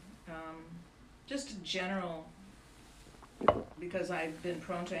be just a general. Because I've been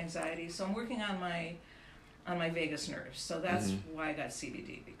prone to anxiety, so I'm working on my vagus nerves. So that's why I got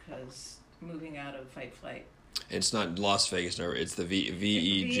CBD, because moving out of fight flight. It's not Las Vegas nerve. It's the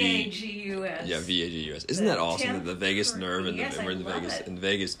VEG. VAGUS. Yeah, VAGUS. Isn't The that awesome? 10th The vagus nerve and yes, we're in the I love Vegas it. in the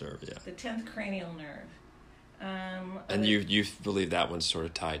vagus nerve. Yeah. The 10th cranial nerve. And you believe that one's sort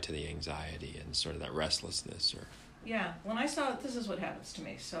of tied to the anxiety and sort of that restlessness, or Yeah, when I saw it, this is what happens to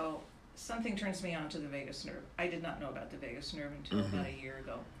me. So something turns me on to the vagus nerve. I did not know about the vagus nerve until about a year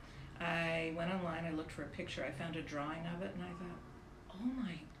ago. I went online, I looked for a picture, I found a drawing of it, and I thought, oh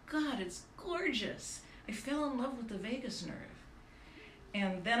my God, it's gorgeous. I fell in love with the vagus nerve.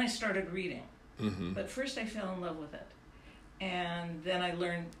 And then I started reading. But first I fell in love with it. And then I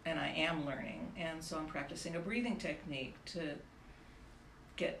learned, and I am learning, and so I'm practicing a breathing technique to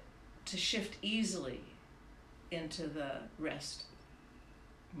shift easily into the rest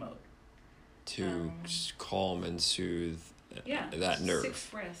mode. to calm and soothe that nerve. 6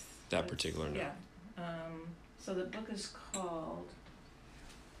 breaths. That particular nerve. Yeah. So the book is called.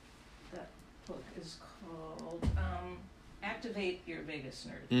 Activate Your Vagus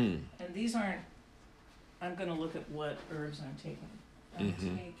Nerve. And these aren't. I'm going to look at what herbs I'm taking. I'm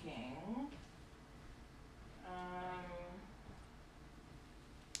taking.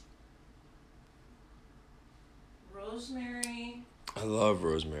 Rosemary. I love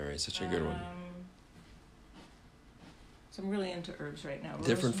rosemary. It's such a good one. So I'm really into herbs right now.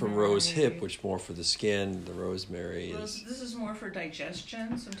 Different from rose hip, which more for the skin. The rosemary is. This is more for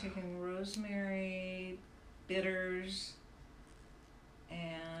digestion. So I'm taking rosemary, bitters,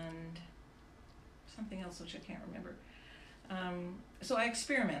 and something else which I can't remember. So I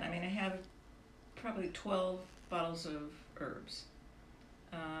experiment. I mean, I have probably 12 bottles of herbs.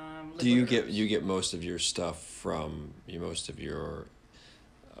 Do you liquid herbs. get most of your stuff from most of your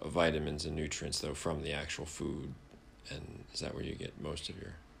vitamins and nutrients though from the actual food, and is that where you get most of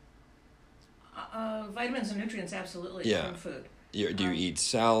your vitamins and nutrients? Absolutely, Yeah. from food. do you eat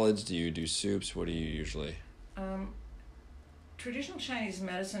salads? Do you do soups? What do you usually? traditional Chinese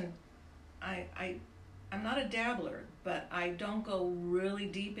medicine, I'm not a dabbler, but I don't go really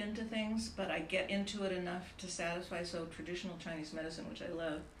deep into things, but I get into it enough to satisfy. So traditional Chinese medicine, which I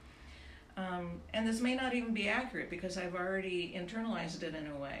love, and this may not even be accurate because I've already internalized it in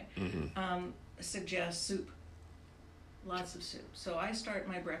a way, suggests soup, lots of soup. So I start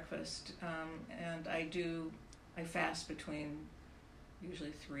my breakfast, and I fast between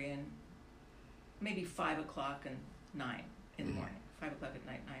usually 3 and maybe 5 o'clock and 9 in the morning. 5 o'clock at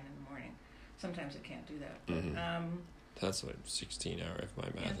night, 9 in the morning. Sometimes I can't do that. But, that's like 16 hours, if my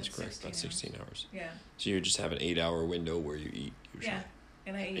math is correct. About 16 hours. Yeah. So you just have an 8-hour window where you eat usually. Yeah,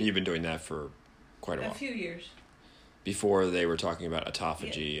 and I eat. And you've been doing that for quite a while. A few years. Before they were talking about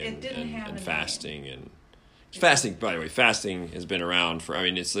autophagy and fasting name. Fasting, by the way, fasting has been around for. I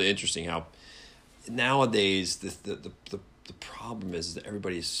mean, it's interesting how nowadays the problem is that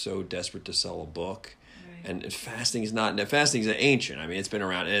everybody is so desperate to sell a book. And fasting is ancient. I mean, it's been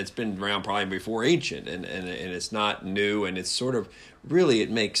around, and it's been around probably before ancient, and it's not new, and it's sort of really, it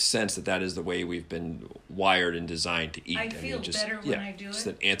makes sense that is the way we've been wired and designed to eat. I feel better when I do it. It's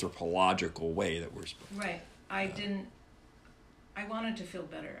an anthropological way that we're. Right. I wanted to feel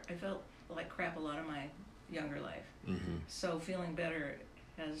better. I felt like crap a lot of my younger life. Mm-hmm. So feeling better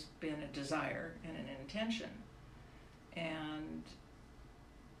has been a desire and an intention, and.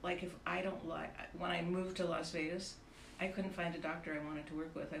 Like when I moved to Las Vegas, I couldn't find a doctor I wanted to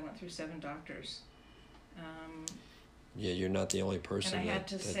work with. I went through 7 doctors. Yeah, you're not the only person and I had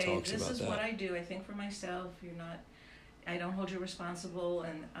to that say, talks this about is that. what I do. I think for myself. I don't hold you responsible,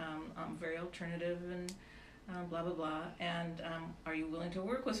 and I'm very alternative, and blah, blah, blah. And are you willing to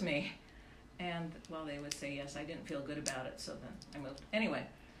work with me? And, well, they would say yes. I didn't feel good about it, so then I moved. Anyway,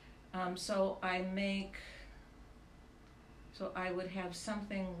 so I would have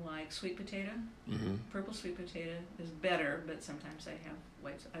something like sweet potato. Mm-hmm. Purple sweet potato is better, but sometimes I have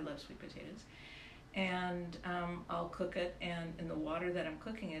white. I love sweet potatoes. And I'll cook it, and in the water that I'm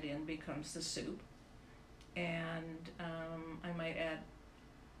cooking it in becomes the soup. And I might add,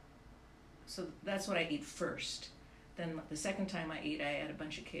 so that's what I eat first. Then the second time I eat, I add a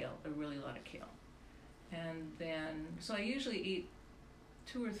bunch of kale, a really lot of kale. And then, so I usually eat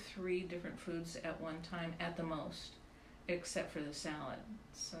 2 or 3 different foods at one time at the most, except for the salad.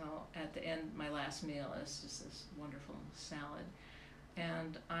 So at the end, my last meal is just this wonderful salad.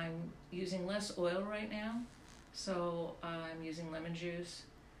 And I'm using less oil right now, so I'm using lemon juice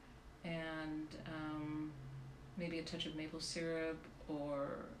and maybe a touch of maple syrup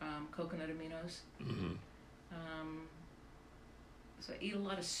or coconut aminos. Mm-hmm. So I eat a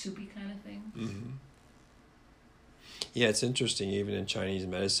lot of soupy kind of thing. Mm-hmm. Yeah, it's interesting, even in Chinese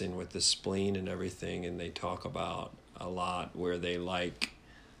medicine with the spleen and everything, and they talk about a lot where they like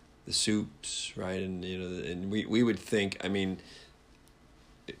the soups, right? And and we would think, I mean,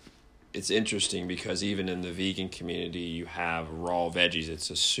 it's interesting because even in the vegan community, you have raw veggies. It's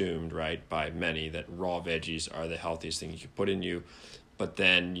assumed, right, by many that raw veggies are the healthiest thing you could put in you. But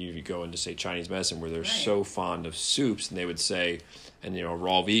then you go into, say, Chinese medicine where they're so fond of soups, and they would say, and a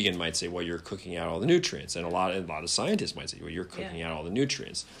raw vegan might say, well, you're cooking out all the nutrients. And a lot of scientists might say, well, you're cooking out all the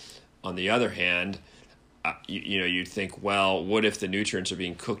nutrients. On the other hand, you'd think, well, what if the nutrients are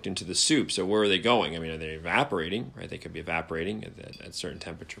being cooked into the soup? So where are they going? I mean, are they evaporating, right? They could be evaporating at certain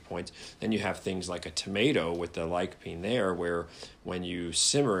temperature points. Then you have things like a tomato with the lycopene there, where when you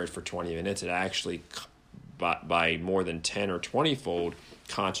simmer it for 20 minutes, it actually, by more than 10 or 20-fold,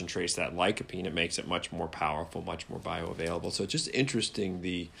 concentrates that lycopene. It makes it much more powerful, much more bioavailable. So it's just interesting,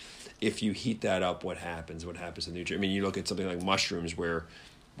 if you heat that up, what happens to the nutrient? I mean, you look at something like mushrooms where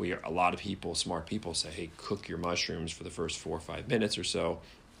a lot of people, smart people, say, hey, cook your mushrooms for the first 4 or 5 minutes or so.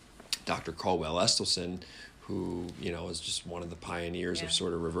 Dr. Caldwell Esselstyn, who, is just one of the pioneers of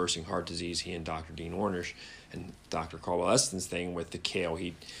sort of reversing heart disease, he and Dr. Dean Ornish, and Dr. Caldwell Esselstyn's thing with the kale,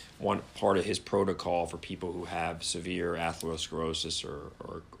 one part of his protocol for people who have severe atherosclerosis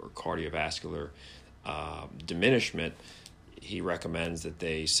or cardiovascular diminishment, he recommends that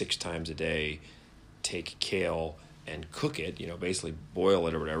they 6 times a day take kale and cook it, basically boil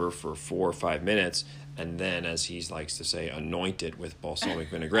it or whatever for 4 or 5 minutes, and then, as he likes to say, anoint it with balsamic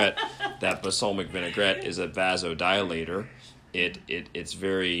vinaigrette. That balsamic vinaigrette is a vasodilator. It's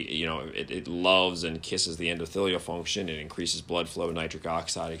very, it loves and kisses the endothelial function. It increases blood flow, nitric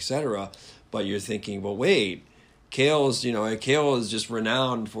oxide, etc. But you're thinking, well, wait, kale is just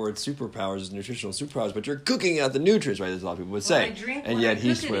renowned for its superpowers, its nutritional superpowers, but you're cooking out the nutrients, right? As a lot of people would say. I drink and yet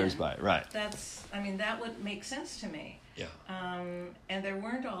he swears by it, right? That would make sense to me. Yeah. And there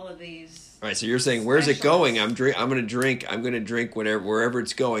weren't all of these. Right. So you're saying, where's it specials. going? I'm going to drink wherever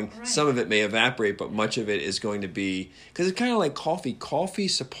it's going. Right. Some of it may evaporate, but much of it is going to be, because it's kind of like coffee. Coffee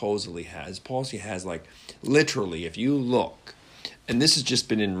supposedly has like, literally, if you look, and this has just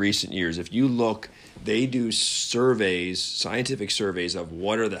been in recent years, if you look, they do surveys, scientific surveys of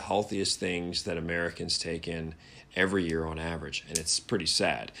what are the healthiest things that Americans take in every year on average, and it's pretty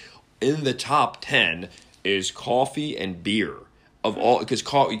sad. In the top 10 is coffee and beer. Of all, because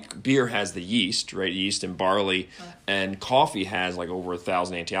beer has the yeast, right? Yeast and barley, and coffee has like over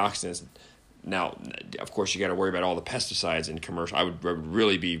 1,000 antioxidants. Now, of course, you got to worry about all the pesticides in commercial. I would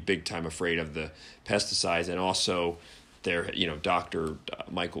really be big time afraid of the pesticides, and also there, Dr.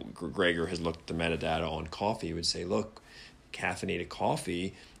 Michael Greger has looked at the metadata on coffee. He would say, look, caffeinated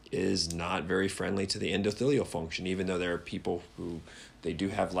coffee is not very friendly to the endothelial function, even though there are people who they do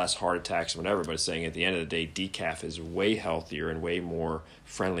have less heart attacks and whatever, but it's saying at the end of the day, decaf is way healthier and way more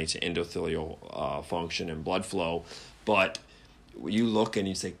friendly to endothelial function and blood flow. But you look and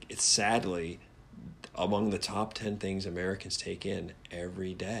you say, it's sadly, among the top 10 things Americans take in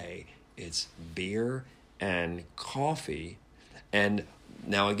every day, it's beer and coffee. And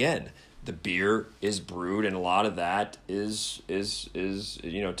now again, the beer is brewed, and a lot of that is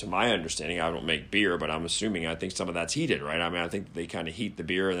to my understanding, I don't make beer, but I'm assuming, I think some of that's heated, right? I mean, I think they kind of heat the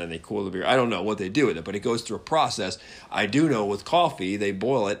beer and then they cool the beer. I don't know what they do with it, but it goes through a process. I do know with coffee, they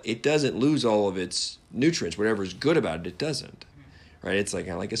boil it. It doesn't lose all of its nutrients. Whatever is good about it, it doesn't, right? It's like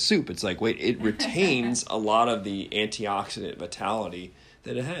kind of like a soup. It's like, wait, it retains a lot of the antioxidant vitality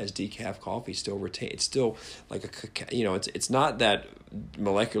that it has. Decaf coffee still retains. It's still like a cacao. It's not that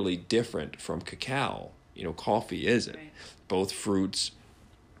molecularly different from cacao. Coffee isn't. Right. Both fruits,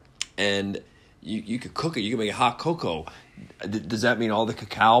 and you could cook it. You can make a hot cocoa. Does that mean all the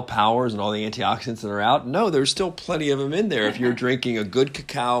cacao powers and all the antioxidants that are out? No, there's still plenty of them in there. If you're drinking a good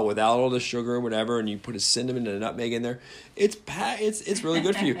cacao without all the sugar or whatever, and you put a cinnamon and a nutmeg in there, it's really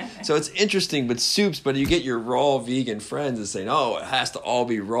good for you. So it's interesting, but you get your raw vegan friends and say, no, it has to all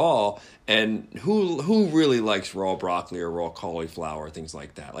be raw. And who really likes raw broccoli or raw cauliflower, things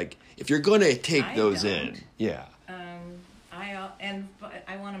like that? Like, if you're going to take those in, yeah.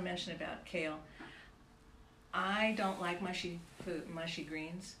 I want to mention about kale. I don't like mushy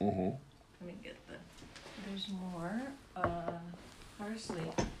greens. Mm-hmm. Let me get there's more parsley.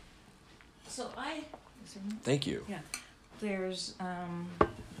 So Thank you. Yeah, there's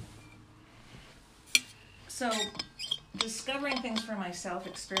so discovering things for myself,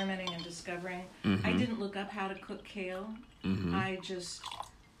 experimenting and discovering. Mm-hmm. I didn't look up how to cook kale. Mm-hmm. I just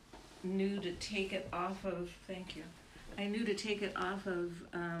knew to take it off of. Thank you. I knew to take it off of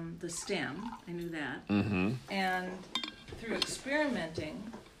the stem. I knew that. Mm-hmm. And through experimenting,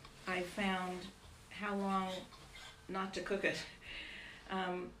 I found how long not to cook it.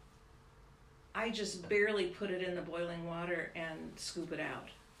 I just barely put it in the boiling water and scoop it out.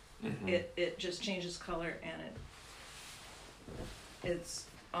 Mm-hmm. It just changes color, and it's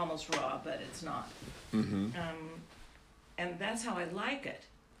almost raw, but it's not. Mm-hmm. And that's how I like it.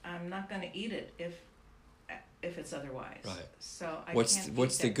 I'm not going to eat it if it's otherwise. Right. So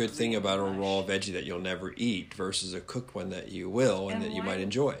what's the good thing about a raw veggie that you'll never eat versus a cooked one that you will and that you might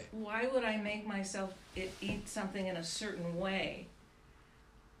enjoy? Why would I make myself eat something in a certain way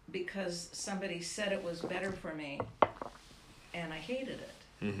because somebody said it was better for me and I hated it?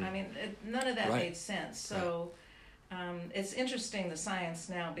 Mm-hmm. I mean, none of that Right. made sense. So it's interesting, the science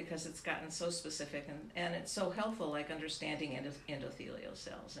now, because it's gotten so specific and it's so helpful, like understanding endothelial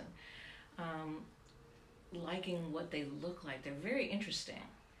cells and liking what they look like. They're very interesting.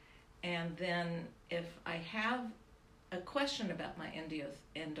 And then if I have a question about my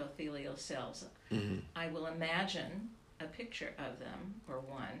endothelial cells, Mm-hmm. I will imagine a picture of them or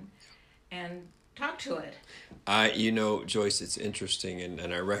one and talk to it. Joyce, it's interesting,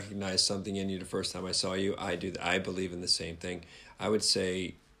 and I recognized something in you the first time I saw you. I believe in the same thing. I would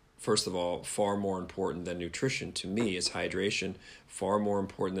say, first of all, far more important than nutrition to me is hydration. Far more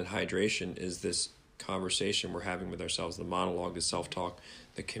important than hydration is this conversation we're having with ourselves, the monologue, the self-talk,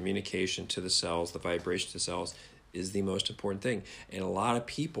 the communication to the cells, the vibration to the cells is the most important thing. And a lot of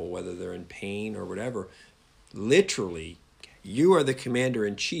people, whether they're in pain or whatever, literally, you are the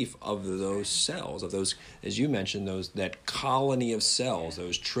commander-in-chief of those cells, of those, as you mentioned, that colony of cells,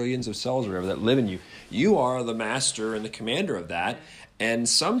 those trillions of cells or whatever that live in you. You are the master and the commander of that. And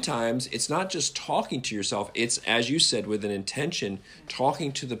sometimes it's not just talking to yourself. It's, as you said, with an intention,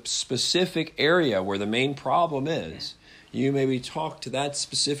 talking to the specific area where the main problem is. You maybe talk to that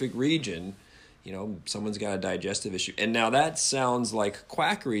specific region. Someone's got a digestive issue. And now that sounds like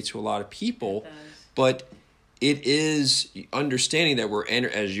quackery to a lot of people, but it is understanding that we're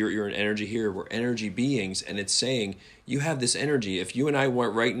as you're an energy here, we're energy beings, and it's saying you have this energy. If you and I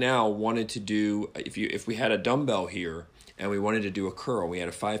wanted to do, if we had a dumbbell here and we wanted to do a curl, we had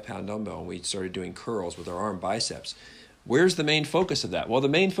a 5-pound dumbbell and we started doing curls with our arm biceps. Where's the main focus of that? Well, the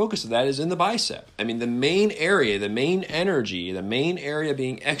main focus of that is in the bicep. I mean, the main area, the main energy, the main area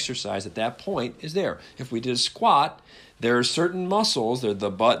being exercised at that point is there. If we did a squat, there are certain muscles, they're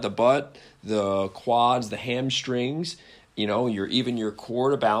the butt, the quads, the hamstrings, your core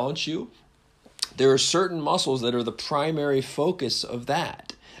to balance you. There are certain muscles that are the primary focus of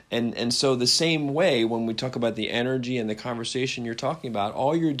that. And so the same way, when we talk about the energy and the conversation you're talking about,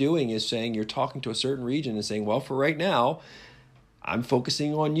 all you're doing is saying you're talking to a certain region and saying, well, for right now, I'm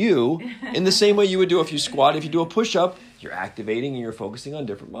focusing on you in the same way you would do if you squat. If you do a push-up, you're activating and you're focusing on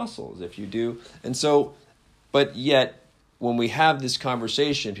different muscles. If you do, and so, but yet, when we have this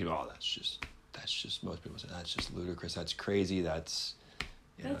conversation, people, that's just, most people say, that's just ludicrous, that's crazy, that's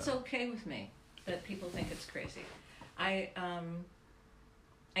okay with me, that people think it's crazy.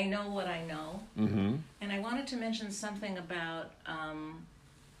 I know what I know, mm-hmm. and I wanted to mention something about,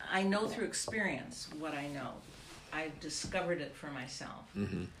 I know through experience what I know. I've discovered it for myself.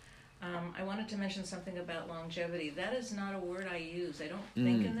 Mm-hmm. I wanted to mention something about longevity. That is not a word I use. I don't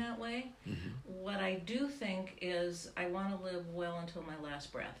think in that way. Mm-hmm. What I do think is I want to live well until my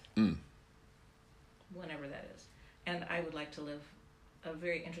last breath, whenever that is. And I would like to live a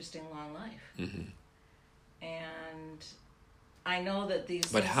very interesting long life. Mm-hmm. And I know that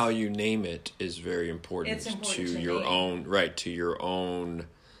But how you name it is very important. It's important to your own, right, to your own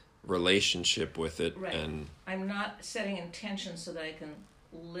relationship with it. Right. And I'm not setting intentions so that I can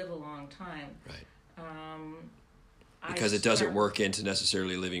live a long time. Right. Because it doesn't work into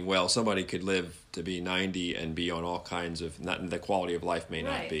necessarily living well. Somebody could live to be 90 and be on all kinds of, the quality of life may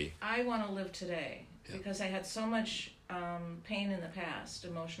not be. I want to live today because I had so much pain in the past,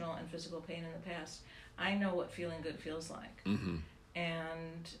 emotional and physical pain in the past. I know what feeling good feels like. Mm-hmm.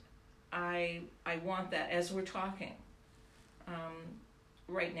 And I want that as we're talking.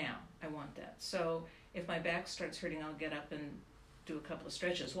 Right now, I want that. So if my back starts hurting, I'll get up and do a couple of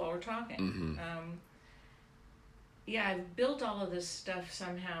stretches while we're talking. Mm-hmm. I've built all of this stuff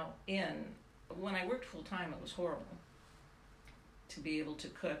somehow in. When I worked full time, it was horrible to be able to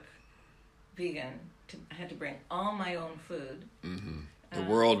cook vegan. I had to bring all my own food. Mm-hmm. The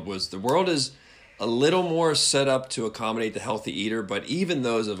world is a little more set up to accommodate the healthy eater, but even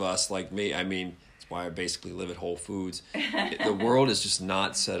those of us like me, I mean, that's why I basically live at Whole Foods. The world is just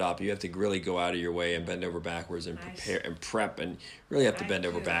not set up. You have to really go out of your way and bend over backwards and prepare and prep, and really have to bend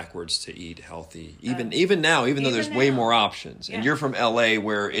over backwards to eat healthy. Even now, even though there's way more options. And you're from LA,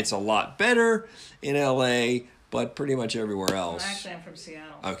 where it's a lot better in LA, but pretty much everywhere else. Well, actually, I'm from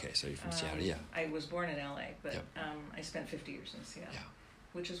Seattle. Okay, so you're from Seattle, yeah. I was born in LA, but I spent 50 years in Seattle. Yeah.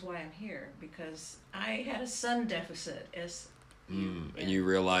 Which is why I'm here, because I had a sun deficit. And you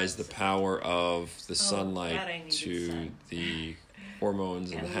realize the power of the sunlight to the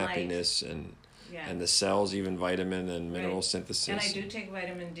hormones and the happiness and the cells, even vitamin and mineral synthesis. And I do take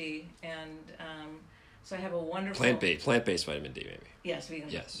vitamin D, and so I have a wonderful plant-based vitamin D, maybe. Yes, vegan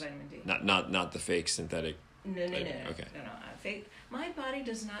vitamin D. Not the fake synthetic. No. Okay. No. Fake. My body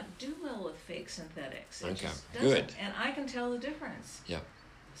does not do well with fake synthetics. It just doesn't. Good. And I can tell the difference. Yeah.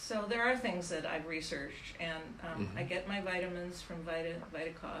 So there are things that I've researched, and I get my vitamins from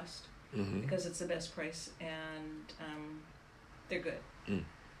VitaCost because it's the best price, and they're good.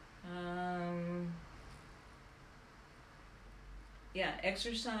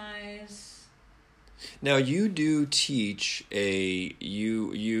 Exercise. Now you do teach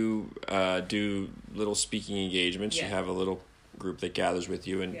you do little speaking engagements. You have a little group that gathers with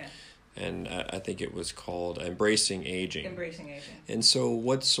you, and I think it was called Embracing Aging. Embracing Aging. And so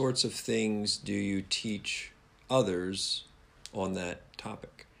what sorts of things do you teach others on that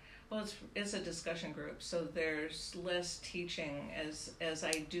topic? Well, it's a discussion group, so there's less teaching. As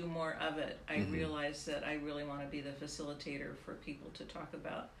I do more of it, I realize that I really want to be the facilitator for people to talk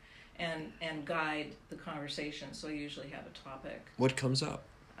about and guide the conversation. So I usually have a topic. What comes up?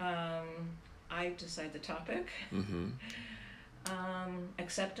 I decide the topic.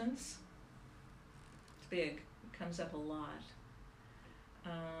 Acceptance. It's big. It comes up a lot.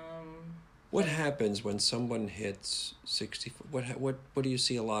 What happens when someone hits 60? What do you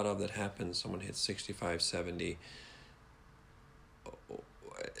see a lot of that happens? Someone hits 65, 70.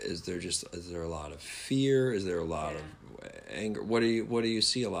 Is there a lot of fear? Is there a lot of anger? What do you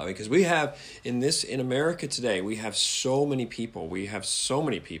see a lot? Because we have in America today, we have so many people. We have so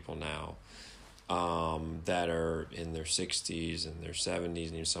many people now that are in their 60s and their 70s and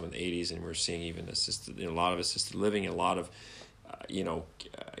even some in the 80s, and we're seeing even a lot of assisted living, and a lot of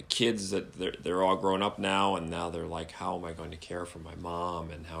kids that they're all grown up now, and now they're like, how am I going to care for my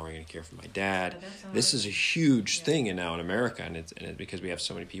mom, and how am I going to care for my dad? This is a huge thing now in America, and it's because we have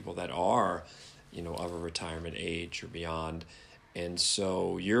so many people that are of a retirement age or beyond. And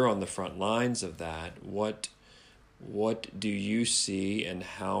so you're on the front lines of that. What do you see, and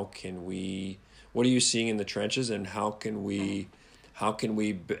what are you seeing in the trenches, and how can we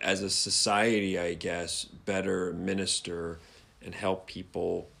as a society, I guess, better minister and help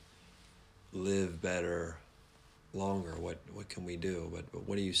people live better, longer? What can we do? But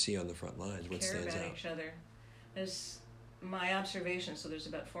what do you see on the front lines? What Care stands about out? each other. There's my observation. So there's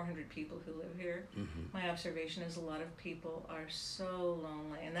about 400 people who live here. Mm-hmm. My observation is a lot of people are so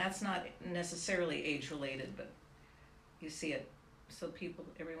lonely, and that's not necessarily age related, but you see it. So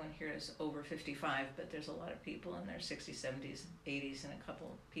everyone here is over 55, but there's a lot of people in their 60s, 70s, 80s, and a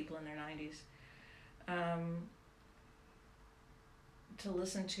couple people in their 90s. To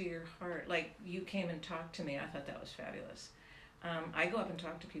listen to your heart. Like, you came and talked to me. I thought that was fabulous. I go up and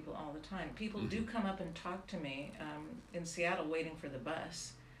talk to people all the time. People do come up and talk to me. In Seattle, waiting for the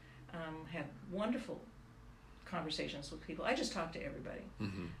bus, had wonderful conversations with people. I just talk to everybody.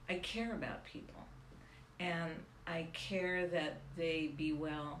 Mm-hmm. I care about people, and I care that they be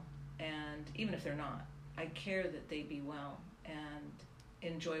well, and even if they're not, I care that they be well and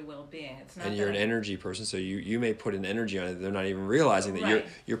enjoy well-being. It's not. And you're an energy person, so you may put an energy on it. They're not even realizing that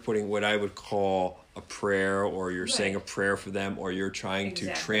you're putting what I would call a prayer, or you're saying a prayer for them, or you're trying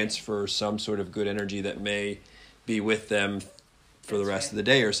to transfer some sort of good energy that may be with them for the rest of the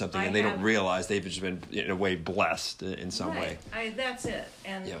day or something, and they don't realize they've just been in a way blessed in some way. That's it.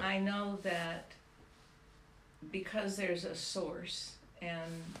 And I know that because there's a source,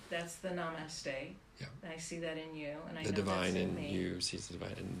 and that's the Namaste. Yeah. I see that in you, and I know divine that's in me. You sees the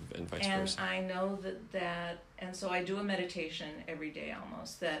divine, and vice versa. And I know that, and so I do a meditation every day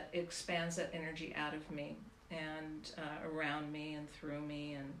almost that expands that energy out of me and around me and through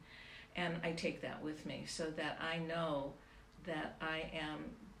me, and I take that with me so that I know that I am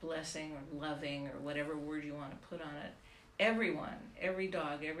blessing or loving or whatever word you want to put on it. Everyone, every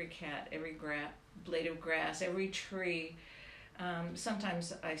dog, every cat, every blade of grass, every tree.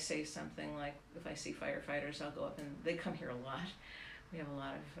 Sometimes I say something like, if I see firefighters, I'll go up, and they come here a lot. We have a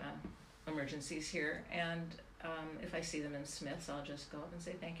lot of emergencies here, and if I see them in Smith's, I'll just go up and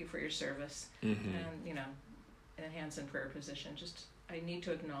say, thank you for your service. Mm-hmm. And, in a hands in prayer position, just, I need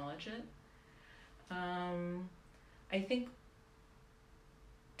to acknowledge it. I think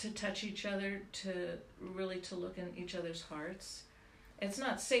to touch each other, to look in each other's hearts. It's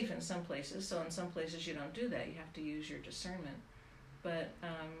not safe in some places, so in some places you don't do that. You have to use your discernment. But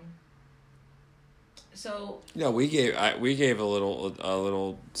we gave a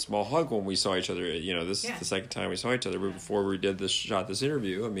little small hug when we saw each other. This is the second time we saw each other. Before we did this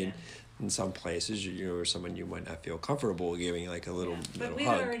interview. I mean, in some places, or someone you might not feel comfortable giving like a little but little we've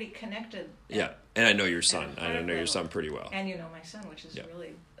hug. Already connected. And I know your son. I know your son pretty well. And you know my son, which is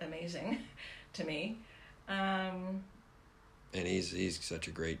really amazing to me. And he's such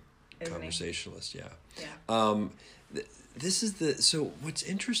a great conversationalist. So what's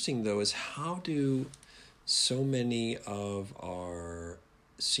interesting though is how do so many of our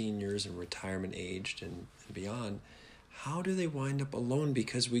seniors and retirement aged and beyond, how do they wind up alone?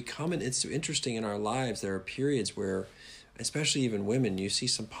 Because we come, and it's interesting in our lives, there are periods where, especially even women, you see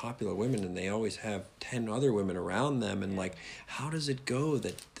some popular women and they always have 10 other women around them, and like, how does it go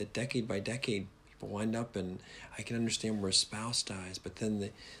that decade by decade wind up? And I can understand where a spouse dies, but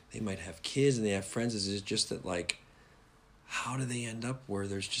then they might have kids and they have friends. It's just that, like, how do they end up where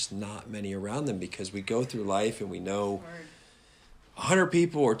there's just not many around them? Because we go through life and we know 100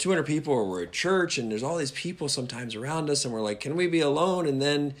 people or 200 people, or we're at church and there's all these people sometimes around us, and we're like, can we be alone? And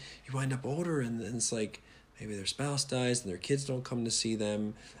then you wind up older, and it's like maybe their spouse dies and their kids don't come to see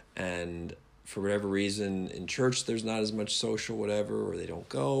them, and for whatever reason in church there's not as much social whatever, or they don't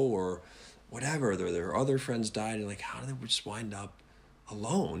go, or whatever, their other friends died, and like, how do they just wind up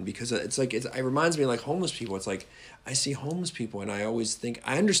alone? Because it reminds me of like homeless people. It's like, I see homeless people and I always think,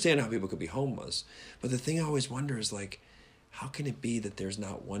 I understand how people could be homeless, but the thing I always wonder is like, how can it be that there's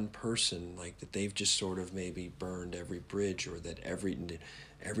not one person, like, that they've just sort of maybe burned every bridge, or that every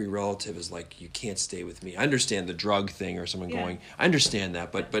relative is like, you can't stay with me. I understand the drug thing, or someone going, I understand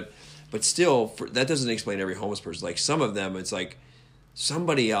that, but still, that doesn't explain every homeless person. Like, some of them, it's like,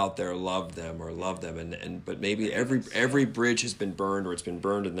 somebody out there loved them, but maybe every bridge has been burned, or it's been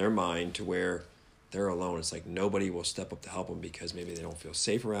burned in their mind to where they're alone. It's like nobody will step up to help them because maybe they don't feel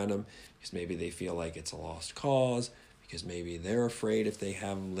safe around them, because maybe they feel like it's a lost cause, because maybe they're afraid if they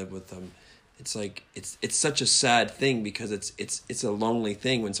have them live with them. It's like it's such a sad thing, because it's a lonely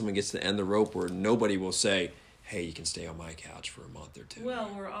thing when someone gets to the end of the rope where nobody will say, hey, you can stay on my couch for a month or two. Well,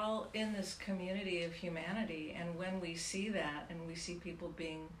 we're all in this community of humanity, and when we see that and we see people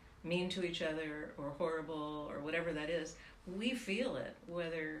being mean to each other or horrible or whatever that is, we feel it,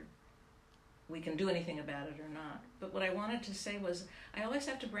 whether we can do anything about it or not. But what I wanted to say was, I always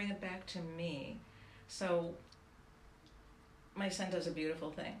have to bring it back to me. So my son does a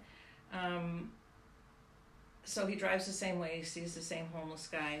beautiful thing. So he drives the same way, he sees the same homeless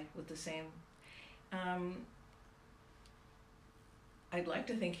guy with the same... I'd like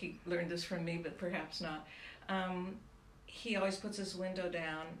to think he learned this from me, but perhaps not. He always puts his window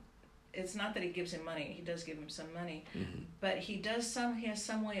down. It's not that he gives him money. He does give him some money. Mm-hmm. But he has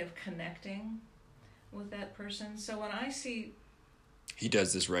some way of connecting with that person. So when I see... He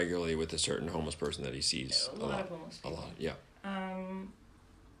does this regularly with a certain homeless person that he sees a lot of homeless people. A lot, yeah.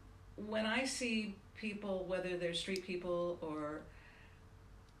 When I see people, whether they're street people or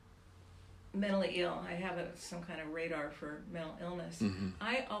mentally ill, I have some kind of radar for mental illness. Mm-hmm.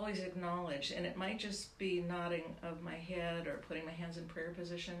 I always acknowledge, and it might just be nodding of my head or putting my hands in prayer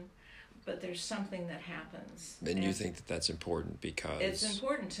position, but there's something that happens. And you think that that's important because... It's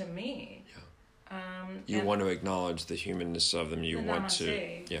important to me. Yeah. You want to acknowledge the humanness of them. You want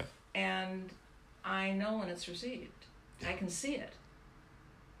to... Yeah. And I know when it's received. Yeah. I can see it.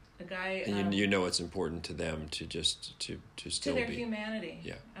 A guy... And you know it's important to them to just... to still to their be... humanity.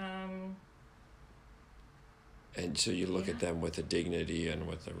 Yeah. And so you look yeah. at them with a dignity and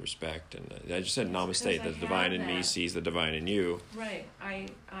with a respect. And I just said, namaste, the divine in me sees the divine in you. Right. I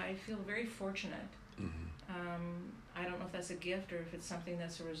feel very fortunate. Mm-hmm. I don't know if that's a gift or if it's something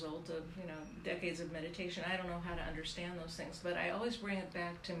that's a result of, decades of meditation. I don't know how to understand those things, but I always bring it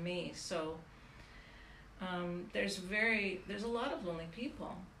back to me. So there's a lot of lonely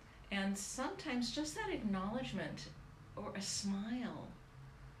people. And sometimes just that acknowledgement or a smile.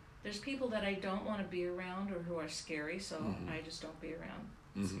 There's people that I don't want to be around or who are scary, so mm-hmm. I just don't be around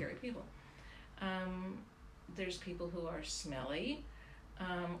mm-hmm. scary people. There's people who are smelly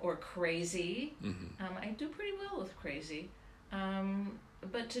or crazy. Mm-hmm. I do pretty well with crazy.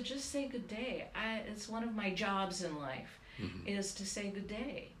 But to just say good day, it's one of my jobs in life, mm-hmm. is to say good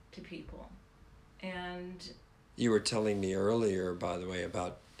day to people. And you were telling me earlier, by the way,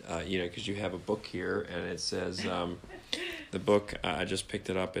 about, because you have a book here, and it says... the book, I just picked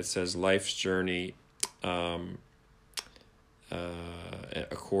it up. It says Life's Journey,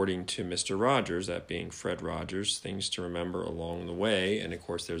 according to Mr. Rogers, that being Fred Rogers, Things to Remember Along the Way. And, of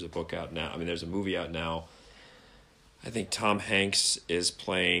course, there's a book out now. There's a movie out now. I think Tom Hanks is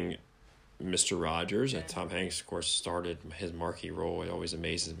playing Mr. Rogers. And Tom Hanks, of course, started his marquee role. It always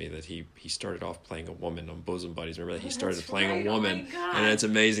amazes me that he started off playing a woman on Bosom Buddies. Remember that he started playing a woman, and it's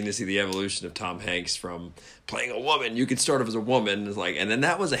amazing to see the evolution of Tom Hanks from playing a woman. You could start off as a woman, and then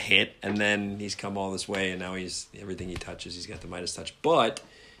that was a hit, and then he's come all this way, and now everything he touches, he's got the Midas touch. But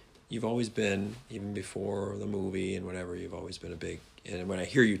you've always been, even before the movie and whatever, you've always been a big. And when I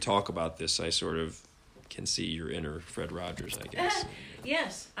hear you talk about this, I sort of can see your inner Fred Rogers, I guess.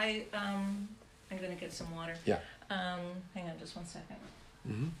 Yes, I'm going to get some water. Yeah. Hang on just 1 second.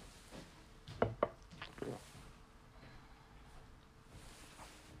 Mm-hmm.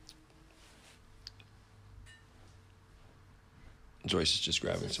 Joyce is just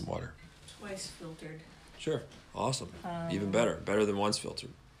grabbing some water. Twice filtered. Sure. Awesome. Even better. Better than once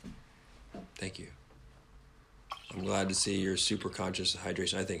filtered. Thank you. I'm glad to see you're super conscious of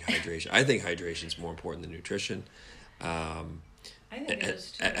hydration. I think hydration is more important than nutrition. I think it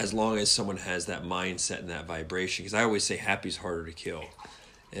is too. As long as someone has that mindset and that vibration, because I always say happy's harder to kill,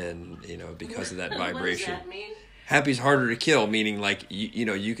 and because of that vibration. What does that mean? Happy's harder to kill, meaning like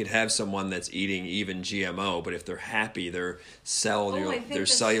you could have someone that's eating even GMO, but if they're happy, their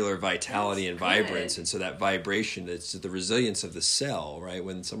cellular vitality and vibrance, and so that vibration, it's the resilience of the cell, right?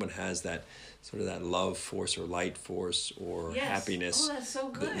 When someone has that sort of that love force or light force or happiness. Oh, that's so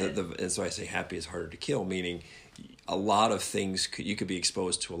good. And so I say happy is harder to kill, meaning a lot of things, you could be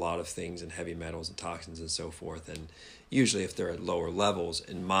exposed to a lot of things and heavy metals and toxins and so forth. And usually if they're at lower levels,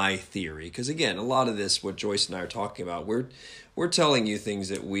 in my theory, because again, a lot of this, what Joyce and I are talking about, we're telling you things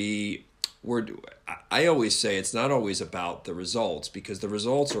that I always say it's not always about the results, because the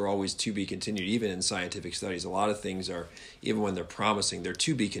results are always to be continued. Even in scientific studies, a lot of things are, even when they're promising, they're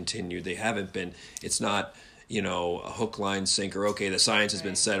to be continued. They haven't been, it's not, a hook, line, sinker, okay, the science has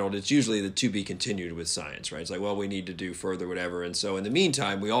been settled. It's usually the to be continued with science, right? It's like, well, we need to do further, whatever. And so in the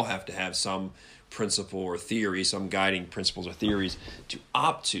meantime, we all have to have some principle or theory, some guiding principles or theories to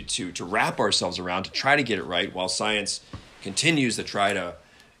opt to wrap ourselves around to try to get it right while science continues to try to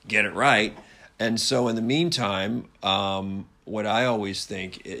get it right. And so in the meantime, what I always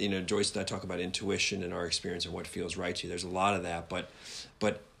think, Joyce and I talk about intuition and our experience and what feels right to you. There's a lot of that, but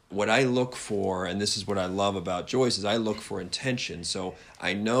what I look for, and this is what I love about Joyce, is I look for intention. So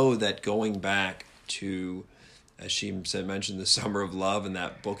I know that going back to, as she mentioned, The Summer of Love and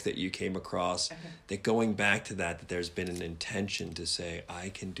that book that you came across, that going back to that there's been an intention to say, I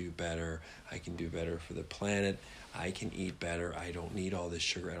can do better. I can do better for the planet. I can eat better. I don't need all this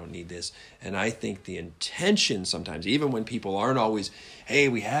sugar. I don't need this. And I think the intention sometimes, even when people aren't always, hey,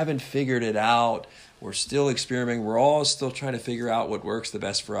 we haven't figured it out. We're still experimenting. We're all still trying to figure out what works the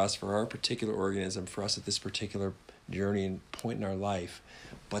best for us, for our particular organism, for us at this particular journey and point in our life.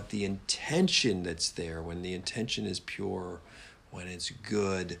 But the intention that's there, when the intention is pure, when it's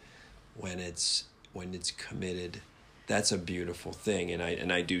good, when it's committed, that's a beautiful thing,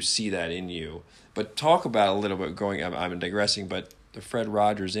 and I do see that in you. But talk about a little bit I'm digressing, but the Fred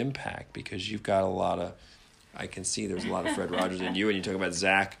Rogers impact, because you've got a lot of, I can see there's a lot of Fred Rogers in you, and you talk about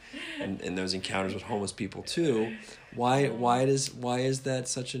Zach and those encounters with homeless people too. Why is that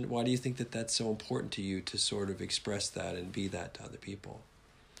such an, why do you think that that's so important to you to sort of express that and be that to other people?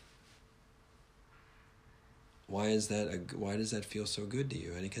 Why does that feel so good to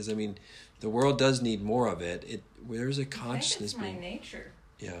you? And because the world does need more of it. There's a consciousness. I think it's my nature.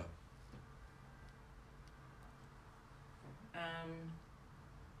 Yeah.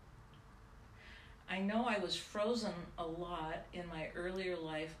 I know I was frozen a lot in my earlier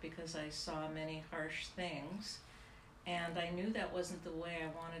life because I saw many harsh things, and I knew that wasn't the way I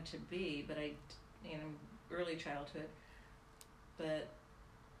wanted to be. But early childhood, but.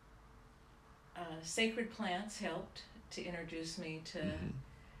 Sacred plants helped to introduce me to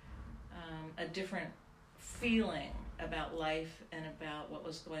a different feeling about life and about what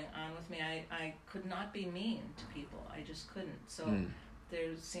was going on with me. I could not be mean to people. I just couldn't. So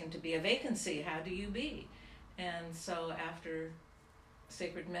there seemed to be a vacancy. How do you be? And so after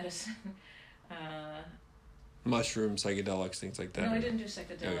sacred medicine... mushrooms, psychedelics, things like that. No, I didn't do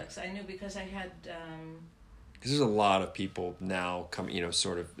psychedelics. Okay. I knew because I had... because there's a lot of people now coming,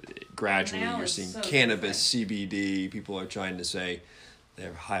 sort of gradually you're seeing so cannabis, different. CBD. People are trying to say they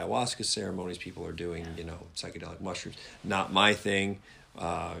have ayahuasca ceremonies. People are doing, psychedelic mushrooms. Not my thing.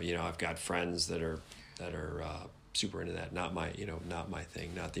 I've got friends that are super into that. Not my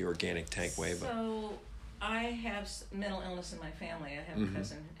thing. Not the organic tank way. But so I have mental illness in my family. I have a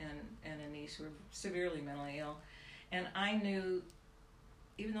cousin and a niece who are severely mentally ill, and I knew,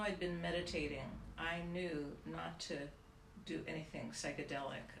 even though I'd been meditating, I knew not to do anything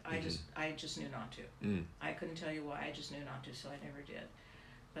psychedelic. I just knew not to. I couldn't tell you why. I just knew not to, so I never did.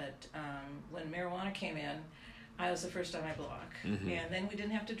 But when marijuana came in, I was the first on my block, and then we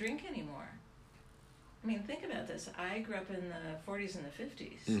didn't have to drink anymore. Think about this. I grew up in the 40s and the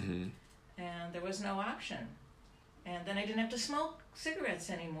 50s, and there was no option. And then I didn't have to smoke cigarettes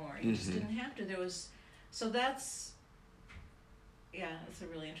anymore. You just didn't have to. So that's a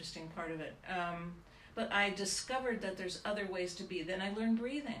really interesting part of it. But I discovered that there's other ways to be. Then I learned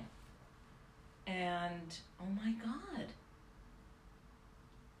breathing. And, oh my God,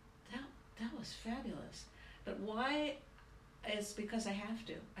 that was fabulous. But why? It's because I have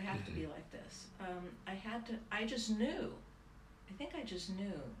to. I have to be like this. I just knew. I think I just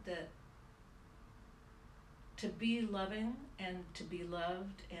knew that to be loving and to be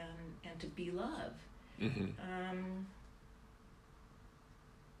loved and to be love.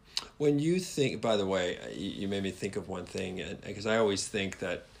 When you think, by the way, you made me think of one thing, because I always think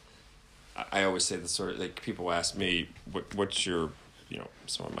that, I always say this sort of, like, people ask me, what's your,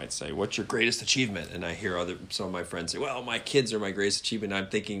 someone might say, what's your greatest achievement? And I hear some of my friends say, well, my kids are my greatest achievement. I'm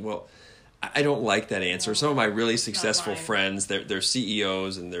thinking, well, I don't like that answer. Some of my really successful friends, they're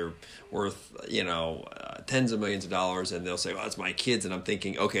CEOs and they're worth, tens of millions of dollars, and they'll say, well, it's my kids. And I'm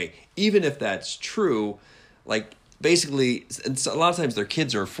thinking, okay, even if that's true, like, basically, and so a lot of times their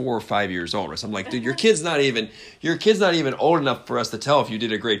kids are 4 or 5 years older. So I'm like, dude, your kid's not even old enough for us to tell if you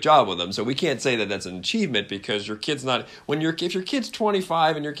did a great job with them. So we can't say that that's an achievement, because your kid's not, if your kid's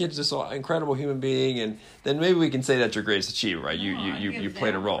 25 and your kid's just an incredible human being, and then maybe we can say that's your greatest achievement, right? You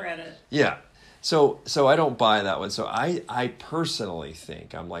played a role. Credit. Yeah. So I don't buy that one. So I personally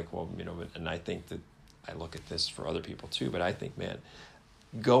think, I'm like, well, and I think that I look at this for other people too, but I think, man,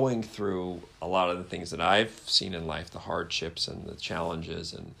 going through a lot of the things that I've seen in life, the hardships and the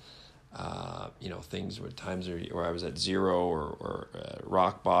challenges, and things were times where I was at zero or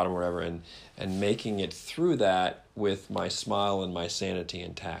rock bottom or whatever, and making it through that with my smile and my sanity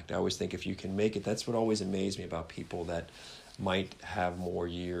intact. I always think if you can make it, that's what always amazed me about people that might have more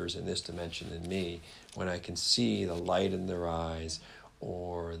years in this dimension than me, when I can see the light in their eyes,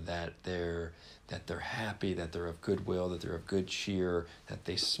 or that they're happy, that they're of goodwill, that they're of good cheer, that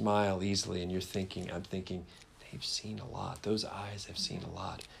they smile easily, and I'm thinking, they've seen a lot. Those eyes have seen a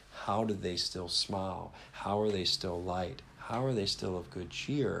lot. How do they still smile? How are they still light? How are they still of good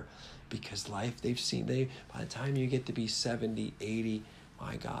cheer? Because life, by the time you get to be 70, 80,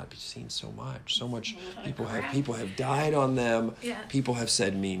 my God, we've seen so much. So much. People have died on them. Yeah. People have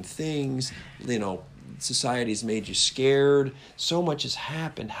said mean things. Society's made you scared. So much has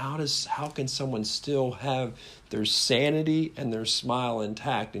happened. How can someone still have their sanity and their smile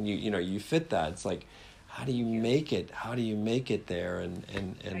intact? And you fit that. It's like, how do you make it? How do you make it there? And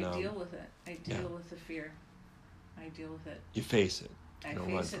I deal with it. I deal with the fear. I deal with it. You face it. I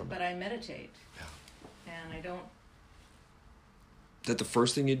face it, but I meditate. Yeah. And I don't. Is that the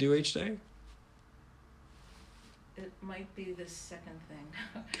first thing you do each day? It might be the second thing,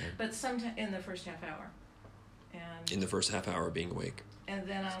 Okay. But sometime in the first half hour. And in the first half hour of being awake. And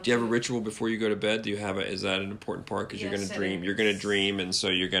then do you have a ritual before you go to bed? Is that an important part? Because you're going to dream. You're going to dream, and so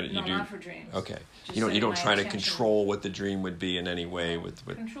you're going to. No, not for dreams. Okay. Just You don't try to attention. control what the dream would be in any way. With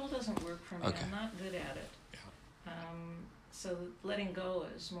Control doesn't work for me. Okay. I'm not good at it. Yeah. So letting go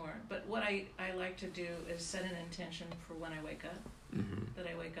is more. But what I like to do is set an intention for when I wake up. Mm-hmm. That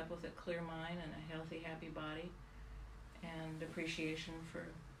I wake up with a clear mind and a healthy, happy body, and appreciation for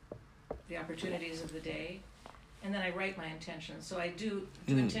the opportunities of the day. And then I write my intentions. So I do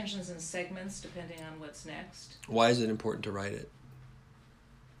intentions in segments depending on what's next. Why is it important to write it?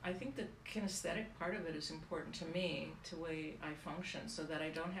 I think the kinesthetic part of it is important to me, to the way I function, so that I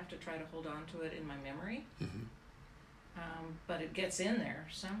don't have to try to hold on to it in my memory. Mm-hmm. But it gets in there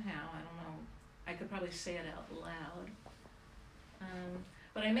somehow. I don't know. I could probably say it out loud.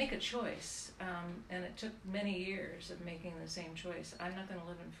 But I make a choice, and it took many years of making the same choice. I'm not going to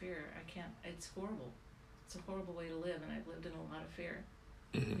live in fear. I can't. It's horrible. It's a horrible way to live, and I've lived in a lot of fear,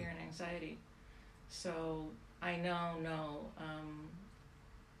 fear and anxiety. So I know,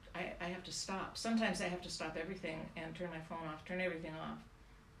 I have to stop. Sometimes I have to stop everything and turn my phone off, turn everything off,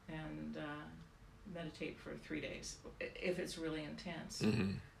 and meditate for 3 days, if it's really intense.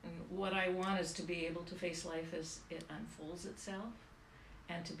 Mm-hmm. And what I want is to be able to face life as it unfolds itself,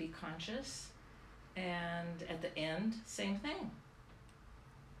 and to be conscious, and at the end, same thing.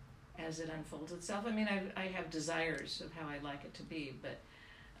 As it unfolds itself. I mean, I have desires of how I'd like it to be, but...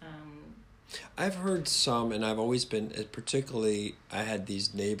 I've heard some, and I've always been, particularly, I had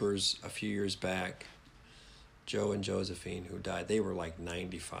these neighbors a few years back, Joe and Josephine, who died. They were like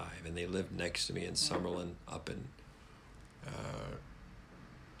 95, and they lived next to me in Summerlin, up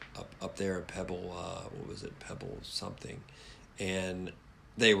there in Pebble, Pebble something. And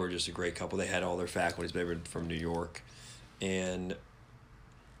they were just a great couple. They had all their faculties, they were from New York. And,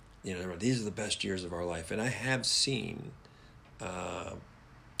 these are the best years of our life. And I have seen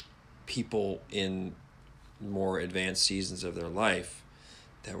people in more advanced seasons of their life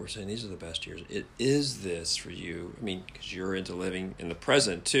that were saying, these are the best years. Is this for you? I mean, because you're into living in the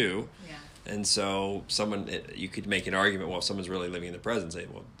present, too. Yeah. And so you could make an argument, well, if someone's really living in the present, say,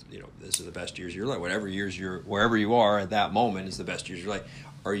 well, this is the best years of your life. Wherever you are at that moment is the best years of your life.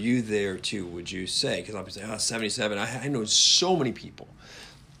 Are you there too, would you say? Because I'll be saying, 77. I know so many people.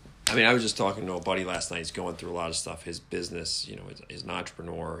 I mean, I was just talking to a buddy last night. He's going through a lot of stuff. His business, he's an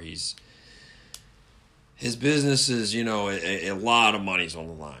entrepreneur. His business is, a lot of money's on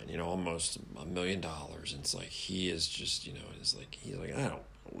the line, almost $1 million. And it's like, he is just, he's like, I don't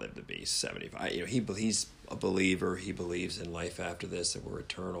live to be 75. He's a believer. He believes in life after this, that we're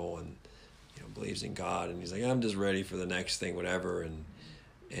eternal, and believes in God. And he's like, I'm just ready for the next thing, whatever. And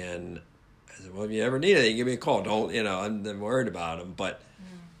I said, well, if you ever need anything, give me a call. Don't, I'm worried about him.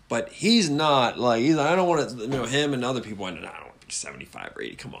 But he's not like, I don't want to, him and other people, I don't want to be 75 or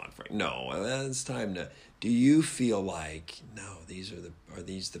 80. Come on, Frank. No, it's time to. Do you feel like, no, are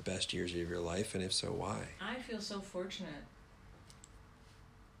these the best years of your life? And if so, why? I feel so fortunate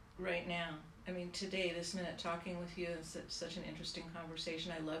right now. I mean, today, this minute, talking with you, is such an interesting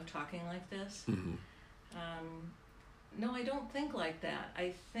conversation. I love talking like this. Mm-hmm. No, I don't think like that.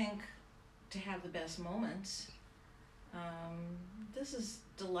 I think to have the best moments. This is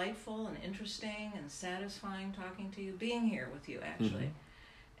delightful and interesting and satisfying talking to you, being here with you, actually.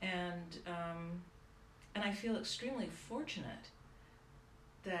 Mm-hmm. And I feel extremely fortunate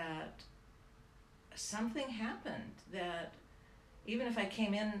that something happened that even if I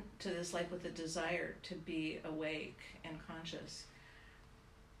came into this life with a desire to be awake and conscious,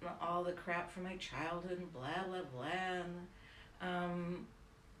 all the crap from my childhood and blah, blah, blah, and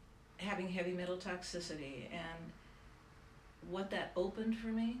having heavy metal toxicity, and what that opened for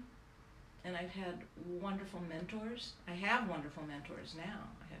me. And I've had wonderful mentors. I have wonderful mentors now.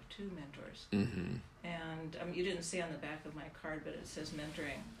 I have 2 mentors. Mm-hmm. And you didn't see on the back of my card, but it says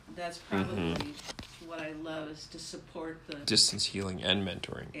mentoring. That's probably what I love, is to support the... Distance healing and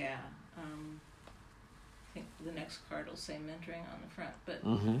mentoring. Yeah. I think the next card will say mentoring on the front.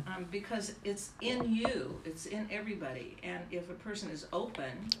 But because it's in you. It's in everybody. And if a person is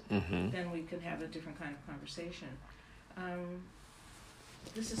open, then we can have a different kind of conversation.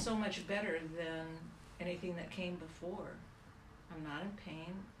 This is so much better than anything that came before. I'm not in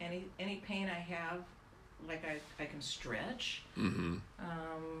pain. Any pain I have, like I can stretch.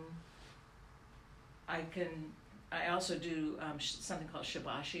 I also do something called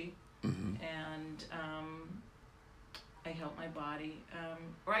shibashi, and I help my body.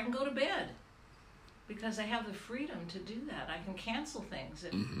 Or I can go to bed, because I have the freedom to do that. I can cancel things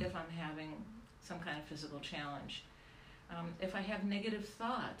if I'm having some kind of physical challenge. If I have negative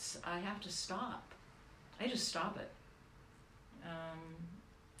thoughts, I have to stop. I just stop it.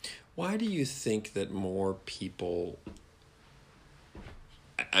 Why do you think that more people...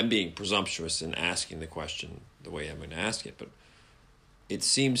 I'm being presumptuous in asking the question the way I'm going to ask it, but it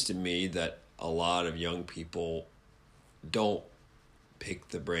seems to me that a lot of young people don't pick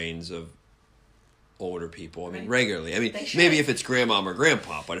the brains of older people. I mean, regularly. I mean, maybe if it's grandmom or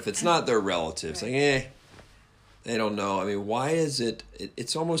grandpa, but if it's not their relatives, like, they don't know. I mean, why is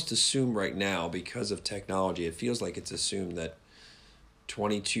it's almost assumed right now, because of technology, it feels like it's assumed that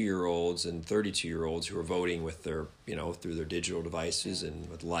 22-year-olds and 32-year-olds who are voting with their, through their digital devices and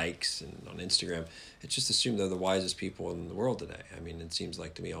with likes and on Instagram, it's just assumed they're the wisest people in the world today. I mean, it seems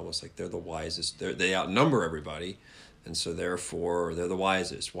like to me almost like they're the wisest. They outnumber everybody, and so therefore they're the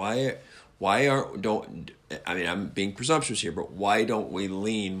wisest. I'm being presumptuous here, but why don't we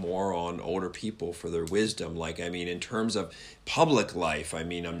lean more on older people for their wisdom? Like, I mean, in terms of public life, I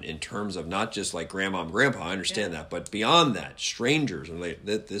mean, in terms of not just like grandma and grandpa, I understand that, but beyond that, strangers, and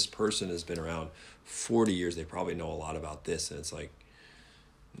that this person has been around 40 years, they probably know a lot about this, and it's like,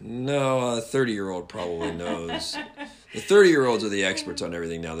 no, a 30-year-old probably knows. The 30-year-olds are the experts on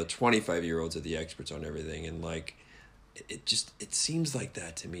everything now. The 25-year-olds are the experts on everything, and like, it seems like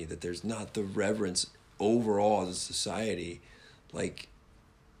that to me, that there's not the reverence overall as a society. Like,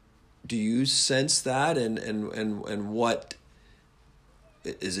 do you sense that, and what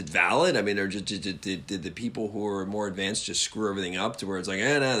is it valid? I mean, or did the people who are more advanced just screw everything up to where it's like,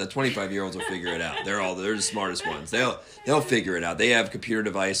 the 25-year-olds will figure it out. They're the smartest ones. They'll figure it out. They have computer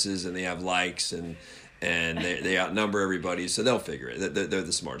devices and they have likes and they outnumber everybody, so they'll figure it. They're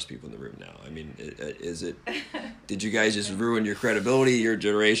the smartest people in the room now. I mean, is it? Did you guys just ruin your credibility, your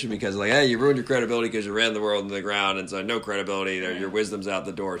generation, because like, you ruined your credibility because you ran the world into the ground, and so no credibility. Your wisdom's out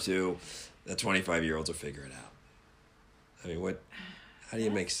the door too. The 25-year-olds will figure it out. I mean, how do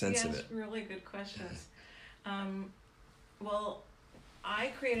you make sense of it? Really good questions. Well, I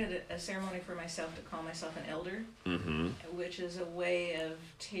created a ceremony for myself to call myself an elder, which is a way of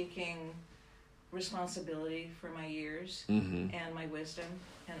taking responsibility for my years and my wisdom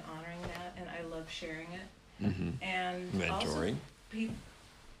and honoring that, and I love sharing it. And mentoring. Also,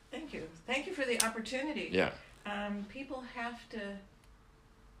 thank you for the opportunity. Yeah. People have to,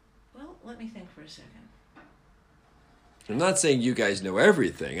 well, let me think for a second. I'm not saying you guys know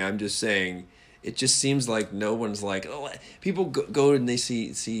everything. I'm just saying it just seems like no one's like, people go and they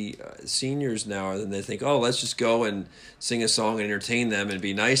see seniors now, and they think, let's just go and sing a song and entertain them and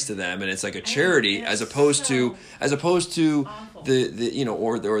be nice to them, and it's like a charity, as opposed to awful. the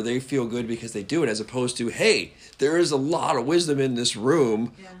or they feel good because they do it, as opposed to, hey, there is a lot of wisdom in this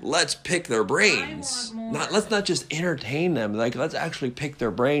room. Yeah. Let's pick their brains. Let's not just entertain them. Like, let's actually pick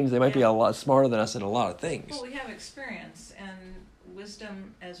their brains. They might be a lot smarter than us in a lot of things. Well, we have experience, and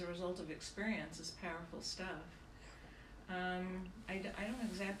wisdom as a result of experience is powerful stuff. I don't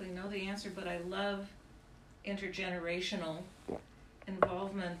exactly know the answer, but I love intergenerational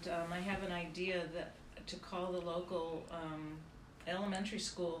involvement. I have an idea to call the local elementary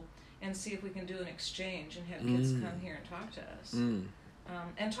school and see if we can do an exchange and have kids come here and talk to us,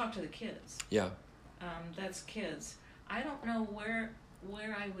 and talk to the kids. Yeah. That's kids. I don't know where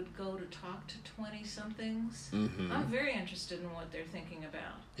I would go to talk to 20-somethings. I'm very interested in what they're thinking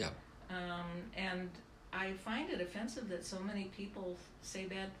about. Yeah. And I find it offensive that so many people say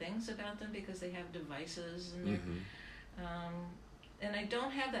bad things about them because they have devices, and and I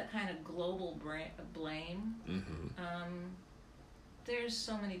don't have that kind of global blame. there's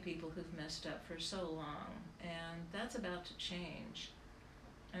so many people who've messed up for so long, and that's about to change.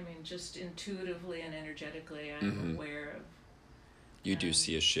 I mean, just intuitively and energetically, I'm Mhm. aware of. You do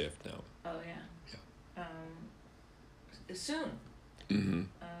see a shift now. Oh yeah. Soon. Mm-hmm.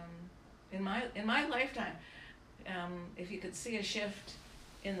 In my lifetime, if you could see a shift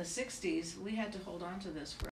in the '60s, we had to hold on to this for